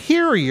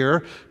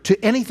superior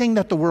to anything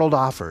that the world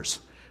offers.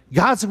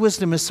 God's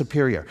wisdom is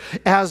superior.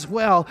 As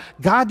well,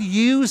 God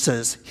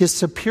uses his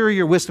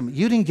superior wisdom.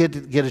 You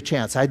didn't get a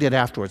chance. I did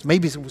afterwards.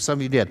 Maybe some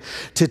of you did.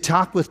 To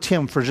talk with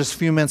Tim for just a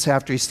few minutes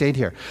after he stayed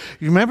here.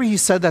 You remember he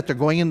said that they're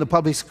going into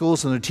public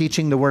schools and they're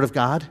teaching the Word of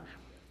God?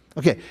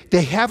 Okay,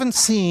 they haven't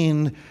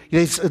seen,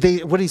 what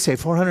did he say,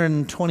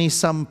 420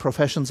 some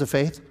professions of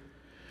faith?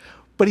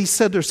 But he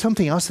said there's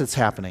something else that's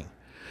happening.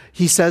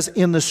 He says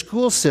in the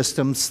school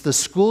systems, the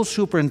school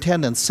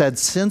superintendent said,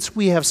 since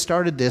we have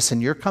started this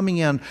and you're coming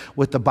in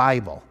with the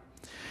Bible,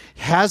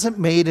 hasn't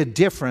made a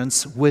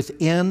difference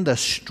within the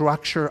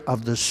structure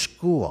of the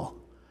school.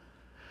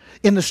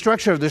 In the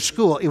structure of the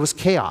school, it was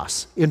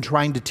chaos in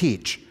trying to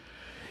teach.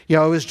 You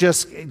know, it was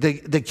just,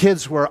 the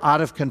kids were out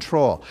of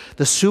control.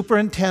 The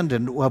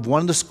superintendent of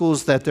one of the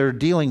schools that they're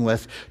dealing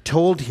with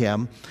told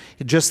him,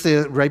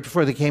 right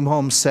before they came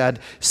home, said,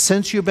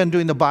 since you've been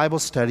doing the Bible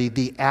study,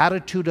 the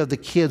attitude of the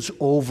kids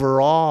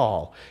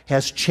overall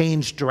has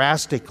changed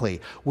drastically.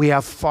 We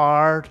have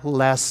far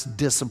less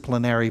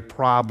disciplinary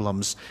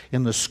problems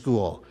in the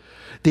school.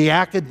 The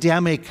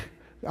academic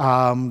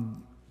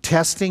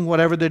testing,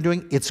 whatever they're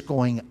doing, it's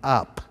going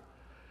up.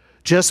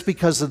 Just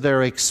because of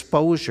their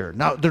exposure.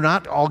 Now, they're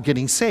not all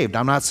getting saved.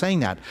 I'm not saying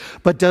that.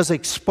 But does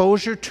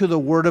exposure to the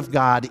Word of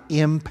God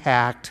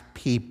impact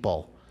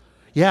people?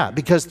 Yeah,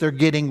 because they're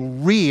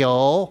getting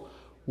real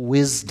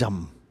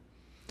wisdom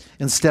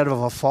instead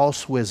of a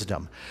false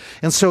wisdom.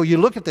 And so you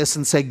look at this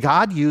and say,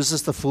 God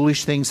uses the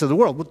foolish things of the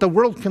world, what the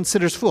world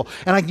considers fool.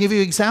 And I can give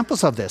you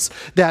examples of this,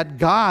 that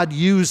God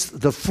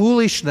used the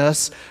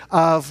foolishness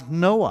of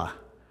Noah.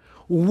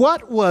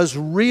 What was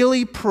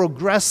really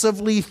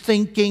progressively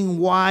thinking,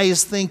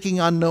 wise thinking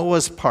on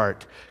Noah's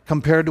part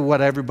compared to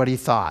what everybody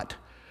thought?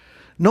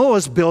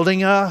 Noah's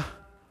building an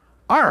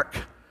ark,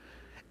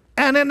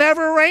 and it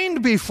never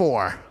rained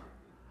before.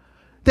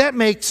 That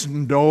makes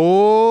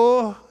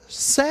no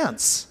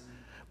sense.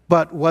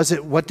 But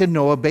what did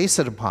Noah base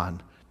it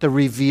upon? The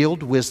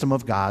revealed wisdom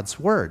of God's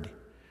word.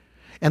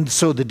 And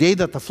so the day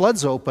that the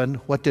floods opened,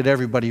 what did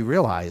everybody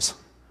realize?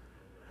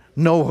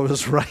 Noah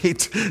was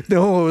right.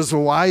 Noah was a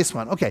wise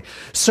one. Okay,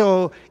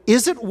 so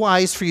is it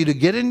wise for you to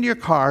get into your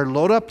car,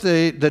 load up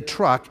the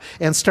truck,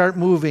 and start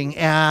moving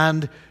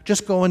and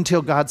just go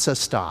until God says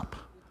stop?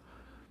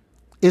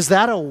 Is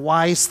that a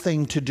wise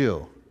thing to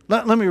do?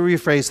 Let me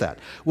rephrase that.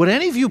 Would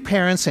any of you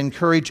parents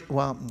encourage,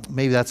 well,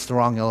 maybe that's the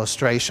wrong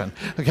illustration.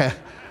 Okay.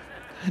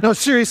 No,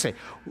 seriously.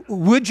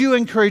 Would you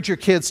encourage your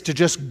kids to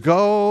just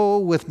go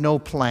with no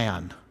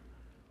plan?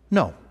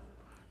 No.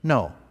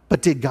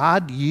 But did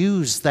God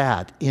use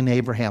that in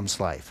Abraham's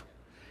life?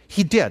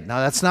 He did. Now,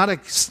 that's not a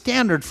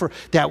standard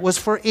that was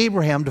for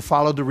Abraham to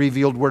follow the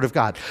revealed word of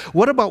God.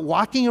 What about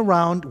walking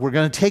around? We're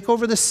going to take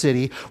over the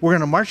city. We're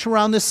going to march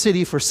around the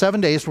city for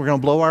 7 days. We're going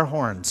to blow our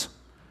horns.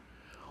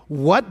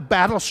 What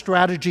battle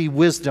strategy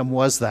wisdom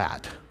was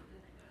that?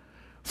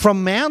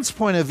 From man's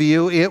point of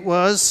view, it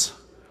was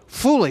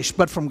foolish.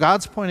 But from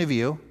God's point of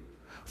view,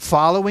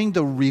 following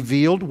the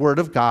revealed word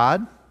of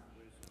God,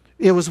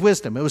 it was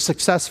wisdom. It was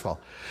successful.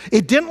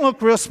 It didn't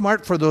look real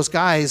smart for those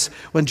guys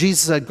when Jesus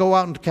said, go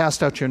out and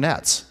cast out your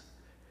nets.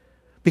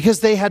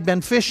 Because they had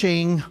been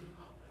fishing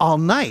all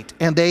night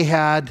and they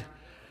had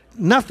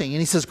nothing. And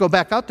he says, go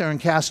back out there and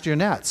cast your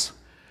nets.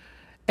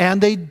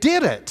 And they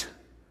did it.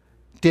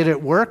 Did it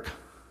work?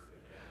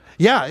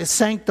 Yeah, it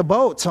sank the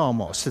boats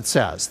almost, it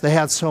says. They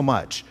had so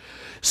much.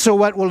 So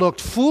what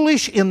looked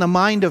foolish in the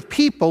mind of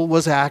people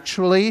was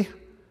actually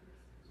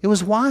It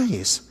was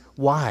wise.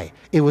 Why?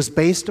 It was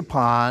based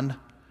upon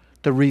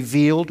the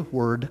revealed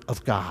Word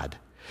of God.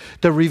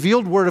 The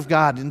revealed Word of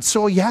God. And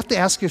so you have to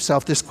ask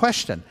yourself this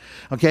question,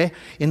 okay?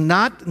 In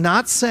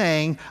not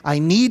saying, I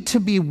need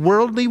to be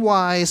worldly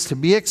wise to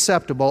be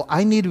acceptable.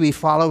 I need to be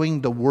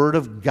following the Word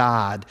of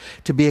God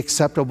to be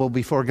acceptable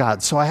before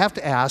God. So I have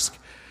to ask,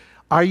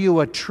 are you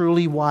a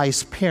truly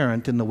wise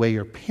parent in the way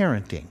you're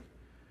parenting?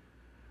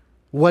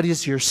 What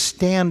is your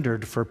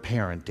standard for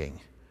parenting?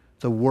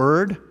 The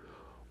Word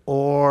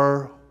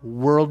or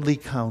worldly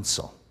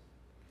counsel?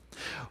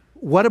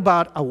 What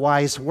about a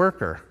wise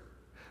worker?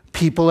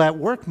 People at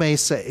work may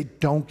say,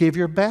 don't give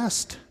your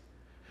best.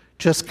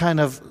 Just kind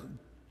of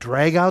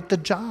drag out the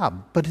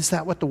job. But is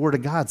that what the Word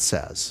of God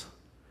says?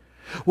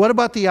 What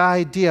about the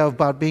idea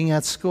about being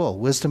at school,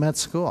 wisdom at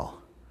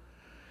school,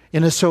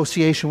 in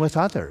association with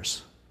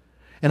others,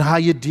 and how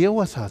you deal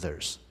with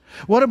others?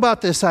 What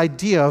about this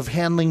idea of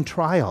handling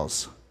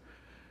trials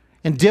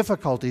and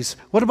difficulties?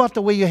 What about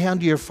the way you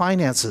handle your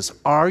finances?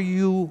 Are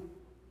you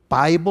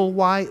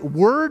Bible-wise,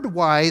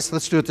 word-wise?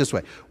 Let's do it this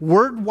way.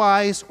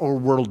 Word-wise or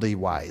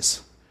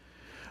worldly-wise?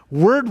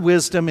 Word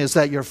wisdom is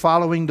that you're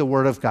following the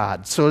Word of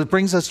God. So it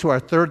brings us to our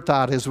third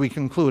thought as we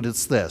conclude.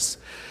 It's this.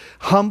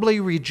 Humbly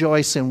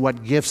rejoice in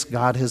what gifts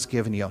God has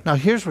given you. Now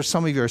here's where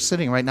some of you are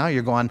sitting right now.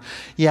 You're going,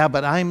 yeah,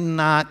 but I'm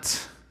not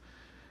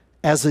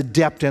as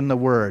adept in the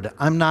Word.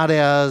 I'm not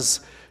as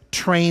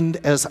trained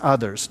as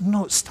others.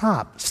 No,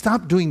 stop.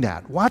 Stop doing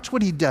that. Watch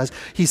what he does.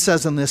 He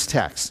says in this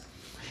text.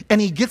 And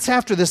he gets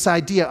after this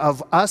idea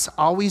of us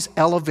always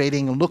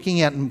elevating and looking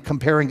at and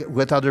comparing it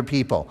with other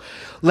people.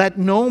 Let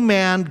no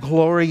man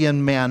glory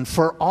in men,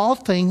 for all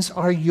things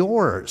are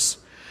yours.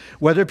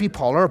 Whether it be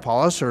Paul or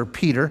Apollos or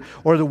Peter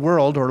or the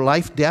world or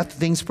life, death,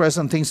 things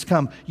present, things to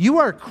come. You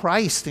are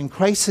Christ and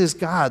Christ is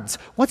God's.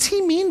 What's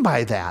he mean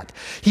by that?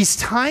 He's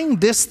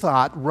tying this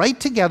thought right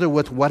together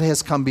with what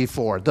has come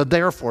before. The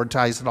therefore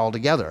ties it all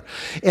together.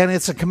 And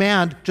it's a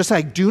command, just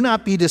like do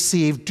not be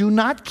deceived. Do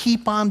not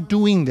keep on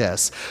doing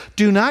this.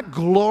 Do not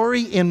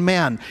glory in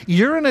men.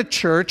 You're in a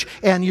church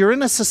and you're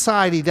in a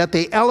society that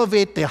they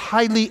elevate the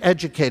highly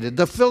educated,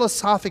 the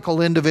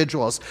philosophical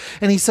individuals.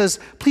 And he says,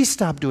 please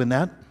stop doing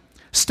that.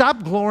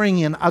 Stop glorying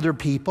in other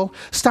people.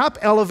 Stop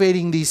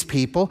elevating these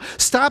people.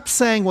 Stop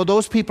saying, well,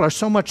 those people are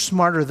so much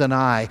smarter than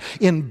I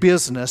in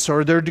business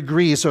or their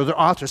degrees or their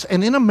authors.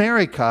 And in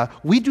America,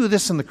 we do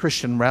this in the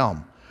Christian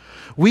realm.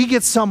 We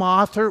get some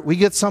author, we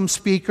get some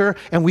speaker,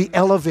 and we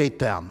elevate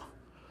them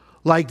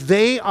like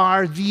they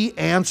are the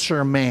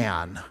answer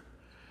man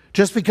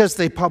just because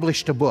they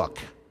published a book.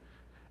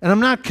 And I'm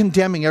not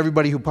condemning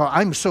everybody who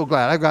I'm so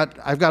glad.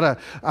 I've got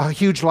a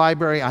huge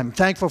library. I'm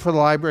thankful for the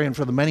library and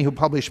for the many who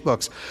publish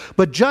books.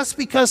 But just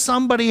because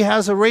somebody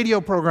has a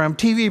radio program,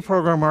 TV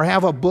program, or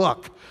have a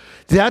book,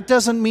 that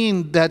doesn't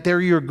mean that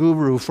they're your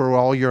guru for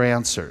all your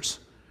answers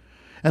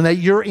and that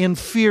you're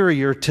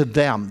inferior to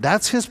them.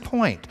 That's his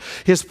point.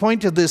 His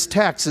point to this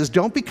text is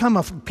don't become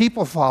a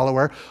people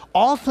follower.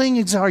 All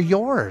things are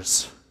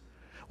yours.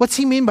 What's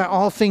he mean by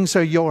all things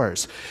are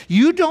yours?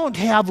 You don't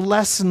have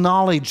less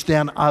knowledge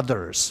than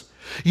others.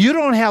 You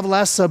don't have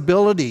less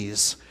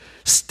abilities.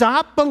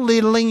 Stop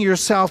belittling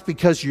yourself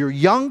because you're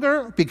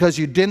younger, because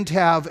you didn't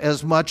have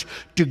as much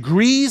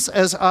degrees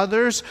as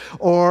others,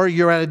 or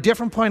you're at a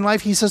different point in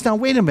life. He says, now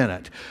wait a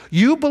minute.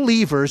 You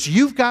believers,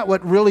 you've got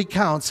what really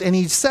counts. And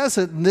he says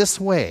it in this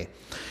way.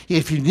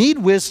 If you need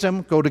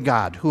wisdom, go to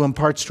God, who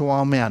imparts to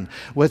all men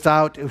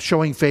without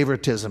showing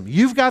favoritism.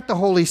 You've got the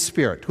Holy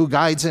Spirit, who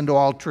guides into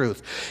all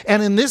truth.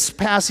 And in this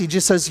passage,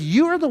 it says,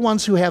 you are the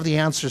ones who have the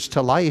answers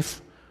to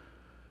life.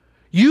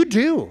 You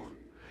do.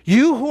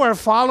 You who are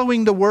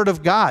following the Word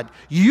of God,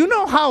 you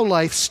know how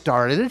life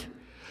started.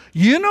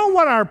 You know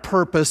what our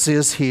purpose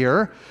is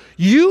here.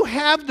 You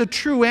have the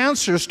true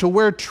answers to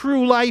where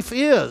true life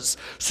is.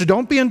 So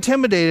don't be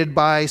intimidated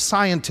by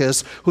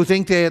scientists who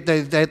think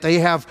that they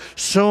have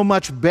so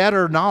much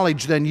better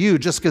knowledge than you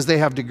just because they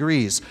have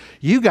degrees.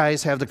 You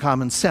guys have the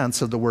common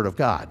sense of the Word of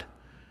God.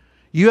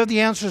 You have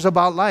the answers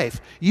about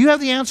life. You have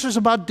the answers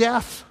about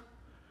death.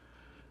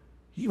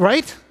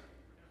 Right?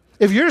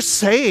 If you're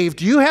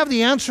saved, you have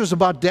the answers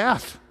about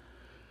death.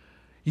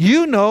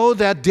 You know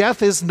that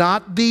death is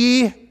not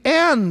the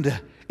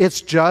end.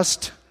 It's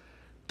just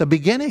the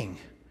beginning.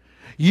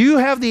 You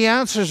have the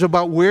answers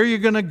about where you're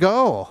going to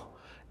go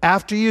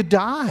after you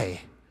die.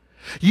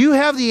 You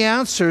have the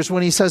answers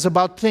when he says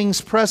about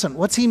things present.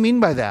 What's he mean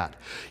by that?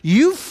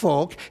 You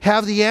folk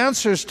have the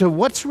answers to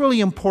what's really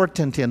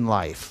important in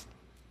life.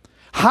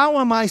 How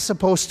am I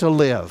supposed to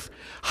live?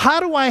 How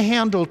do I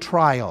handle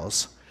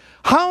trials?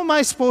 How am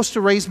I supposed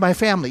to raise my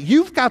family?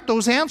 You've got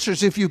those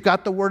answers if you've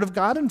got the Word of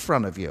God in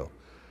front of you.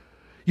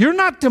 You're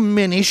not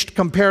diminished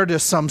compared to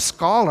some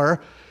scholar.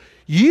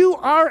 You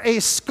are a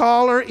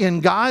scholar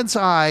in God's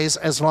eyes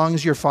as long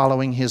as you're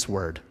following His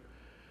Word.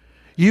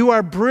 You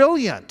are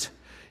brilliant.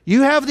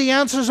 You have the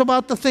answers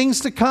about the things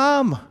to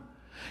come.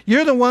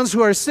 You're the ones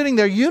who are sitting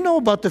there. You know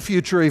about the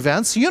future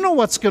events. You know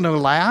what's going to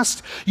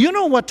last. You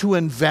know what to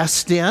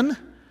invest in.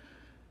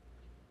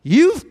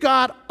 You've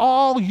got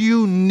all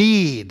you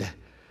need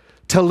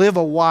to live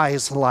a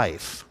wise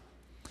life.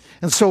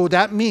 And so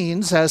that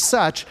means, as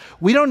such,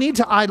 we don't need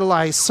to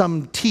idolize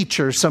some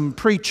teacher, some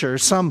preacher,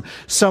 some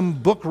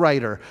book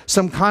writer,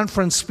 some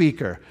conference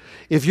speaker.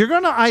 If you're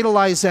going to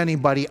idolize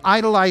anybody,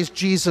 idolize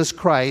Jesus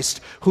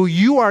Christ, who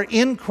you are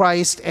in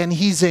Christ and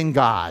He's in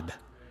God.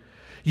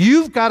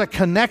 You've got a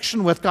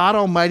connection with God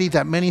Almighty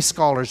that many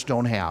scholars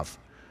don't have.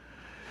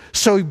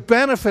 So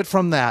benefit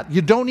from that.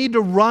 You don't need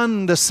to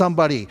run to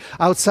somebody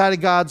outside of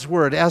God's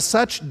Word. As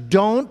such,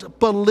 don't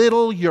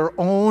belittle your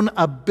own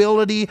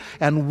ability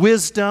and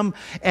wisdom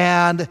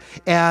and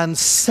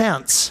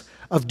sense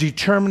of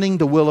determining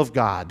the will of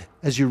God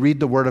as you read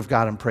the Word of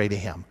God and pray to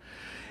Him.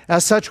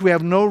 As such, we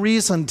have no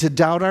reason to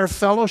doubt our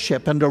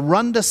fellowship and to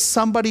run to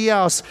somebody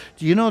else.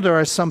 Do you know there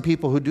are some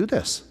people who do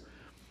this?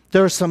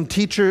 There are some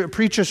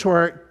preachers who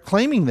are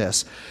claiming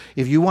this.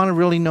 If you want to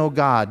really know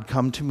God,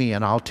 come to me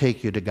and I'll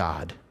take you to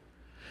God.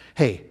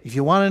 Hey, if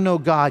you want to know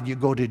God, you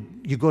go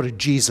to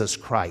Jesus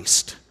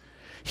Christ.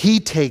 He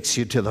takes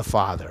you to the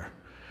Father.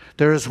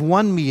 There is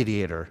one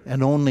mediator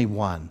and only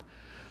one.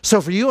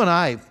 So for you and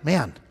I,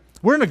 man,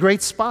 we're in a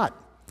great spot.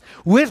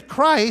 With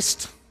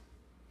Christ,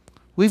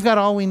 we've got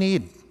all we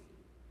need.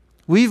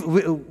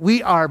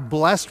 We are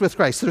blessed with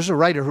Christ. There's a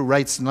writer who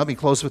writes, and let me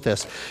close with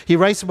this. He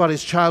writes about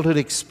his childhood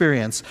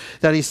experience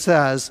that he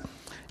says,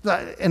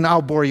 and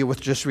I'll bore you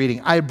with just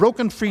reading. I had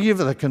broken free of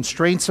the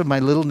constraints of my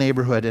little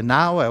neighborhood, and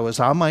now I was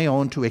on my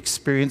own to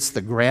experience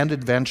the grand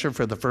adventure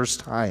for the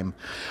first time.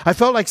 I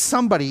felt like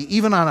somebody,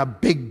 even on a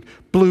big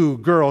blue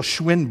girl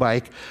Schwinn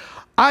bike.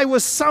 I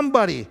was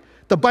somebody.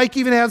 The bike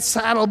even had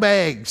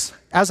saddlebags.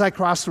 As I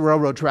crossed the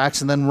railroad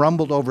tracks and then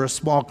rumbled over a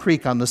small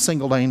creek on the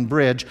single-lane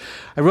bridge,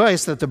 I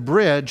realized that the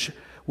bridge,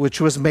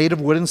 which was made of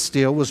wood and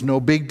steel, was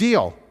no big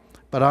deal.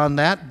 But on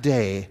that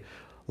day,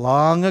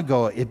 long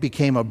ago, it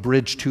became a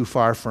bridge too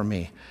far for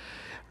me.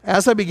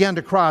 As I began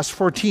to cross,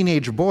 4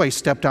 teenage boys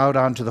stepped out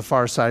onto the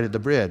far side of the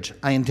bridge.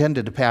 I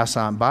intended to pass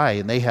on by,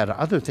 and they had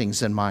other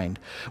things in mind.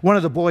 One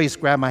of the boys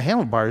grabbed my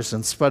handlebars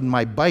and spun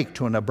my bike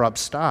to an abrupt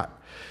stop.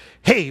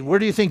 "Hey, where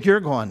do you think you're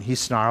going?" he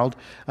snarled.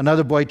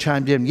 Another boy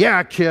chimed in,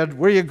 "Yeah, kid,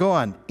 where you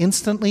going?"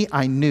 Instantly,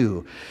 I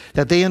knew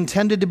that they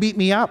intended to beat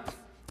me up.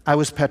 I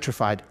was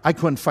petrified. I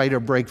couldn't fight or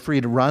break free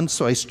to run,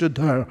 so I stood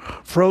there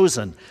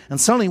frozen. And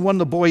suddenly one of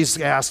the boys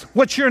asked,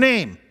 "What's your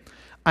name?"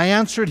 I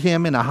answered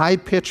him in a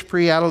high-pitched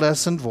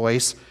pre-adolescent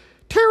voice,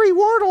 "Terry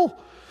Wardle."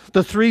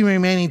 The 3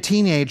 remaining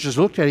teenagers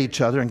looked at each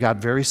other and got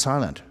very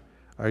silent.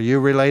 "Are you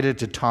related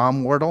to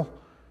Tom Wardle?"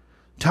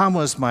 Tom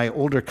was my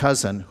older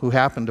cousin who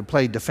happened to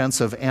play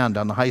defensive end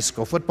on the high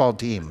school football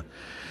team.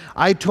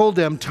 I told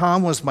them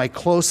Tom was my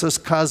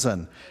closest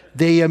cousin.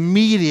 They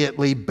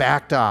immediately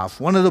backed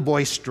off. One of the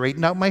boys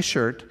straightened out my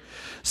shirt,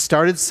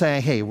 started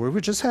saying, "Hey, we were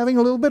just having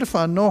a little bit of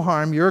fun, no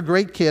harm. You're a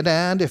great kid,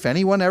 and if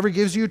anyone ever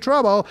gives you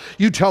trouble,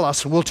 you tell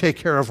us and we'll take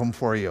care of them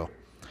for you."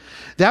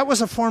 That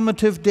was a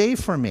formative day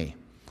for me.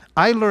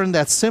 I learned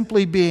that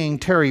simply being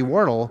Terry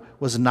Wardle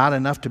was not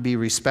enough to be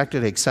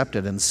respected,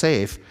 accepted, and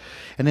safe.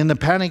 And in the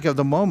panic of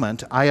the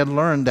moment, I had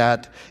learned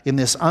that in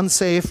this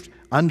unsafe,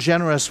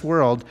 ungenerous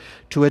world,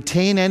 to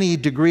attain any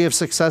degree of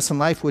success in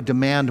life would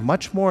demand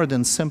much more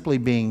than simply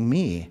being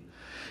me.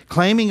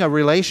 Claiming a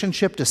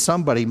relationship to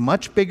somebody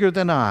much bigger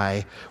than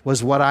I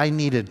was what I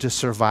needed to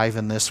survive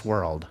in this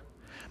world.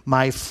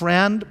 My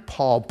friend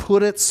Paul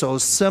put it so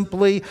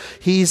simply.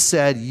 He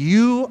said,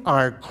 "You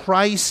are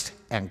Christ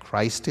and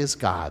Christ is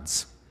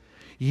God's.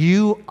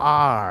 You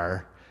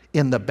are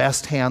in the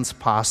best hands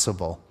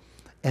possible,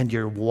 and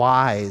you're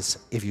wise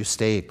if you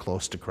stay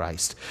close to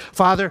Christ."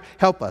 Father,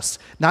 help us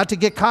not to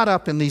get caught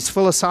up in these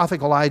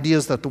philosophical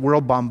ideas that the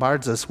world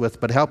bombards us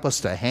with, but help us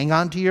to hang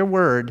on to your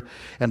word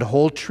and to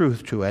hold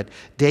truth to it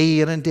day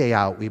in and day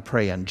out, we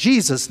pray in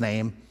Jesus'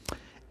 name.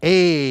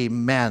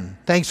 Amen.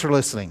 Thanks for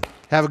listening.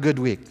 Have a good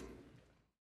week.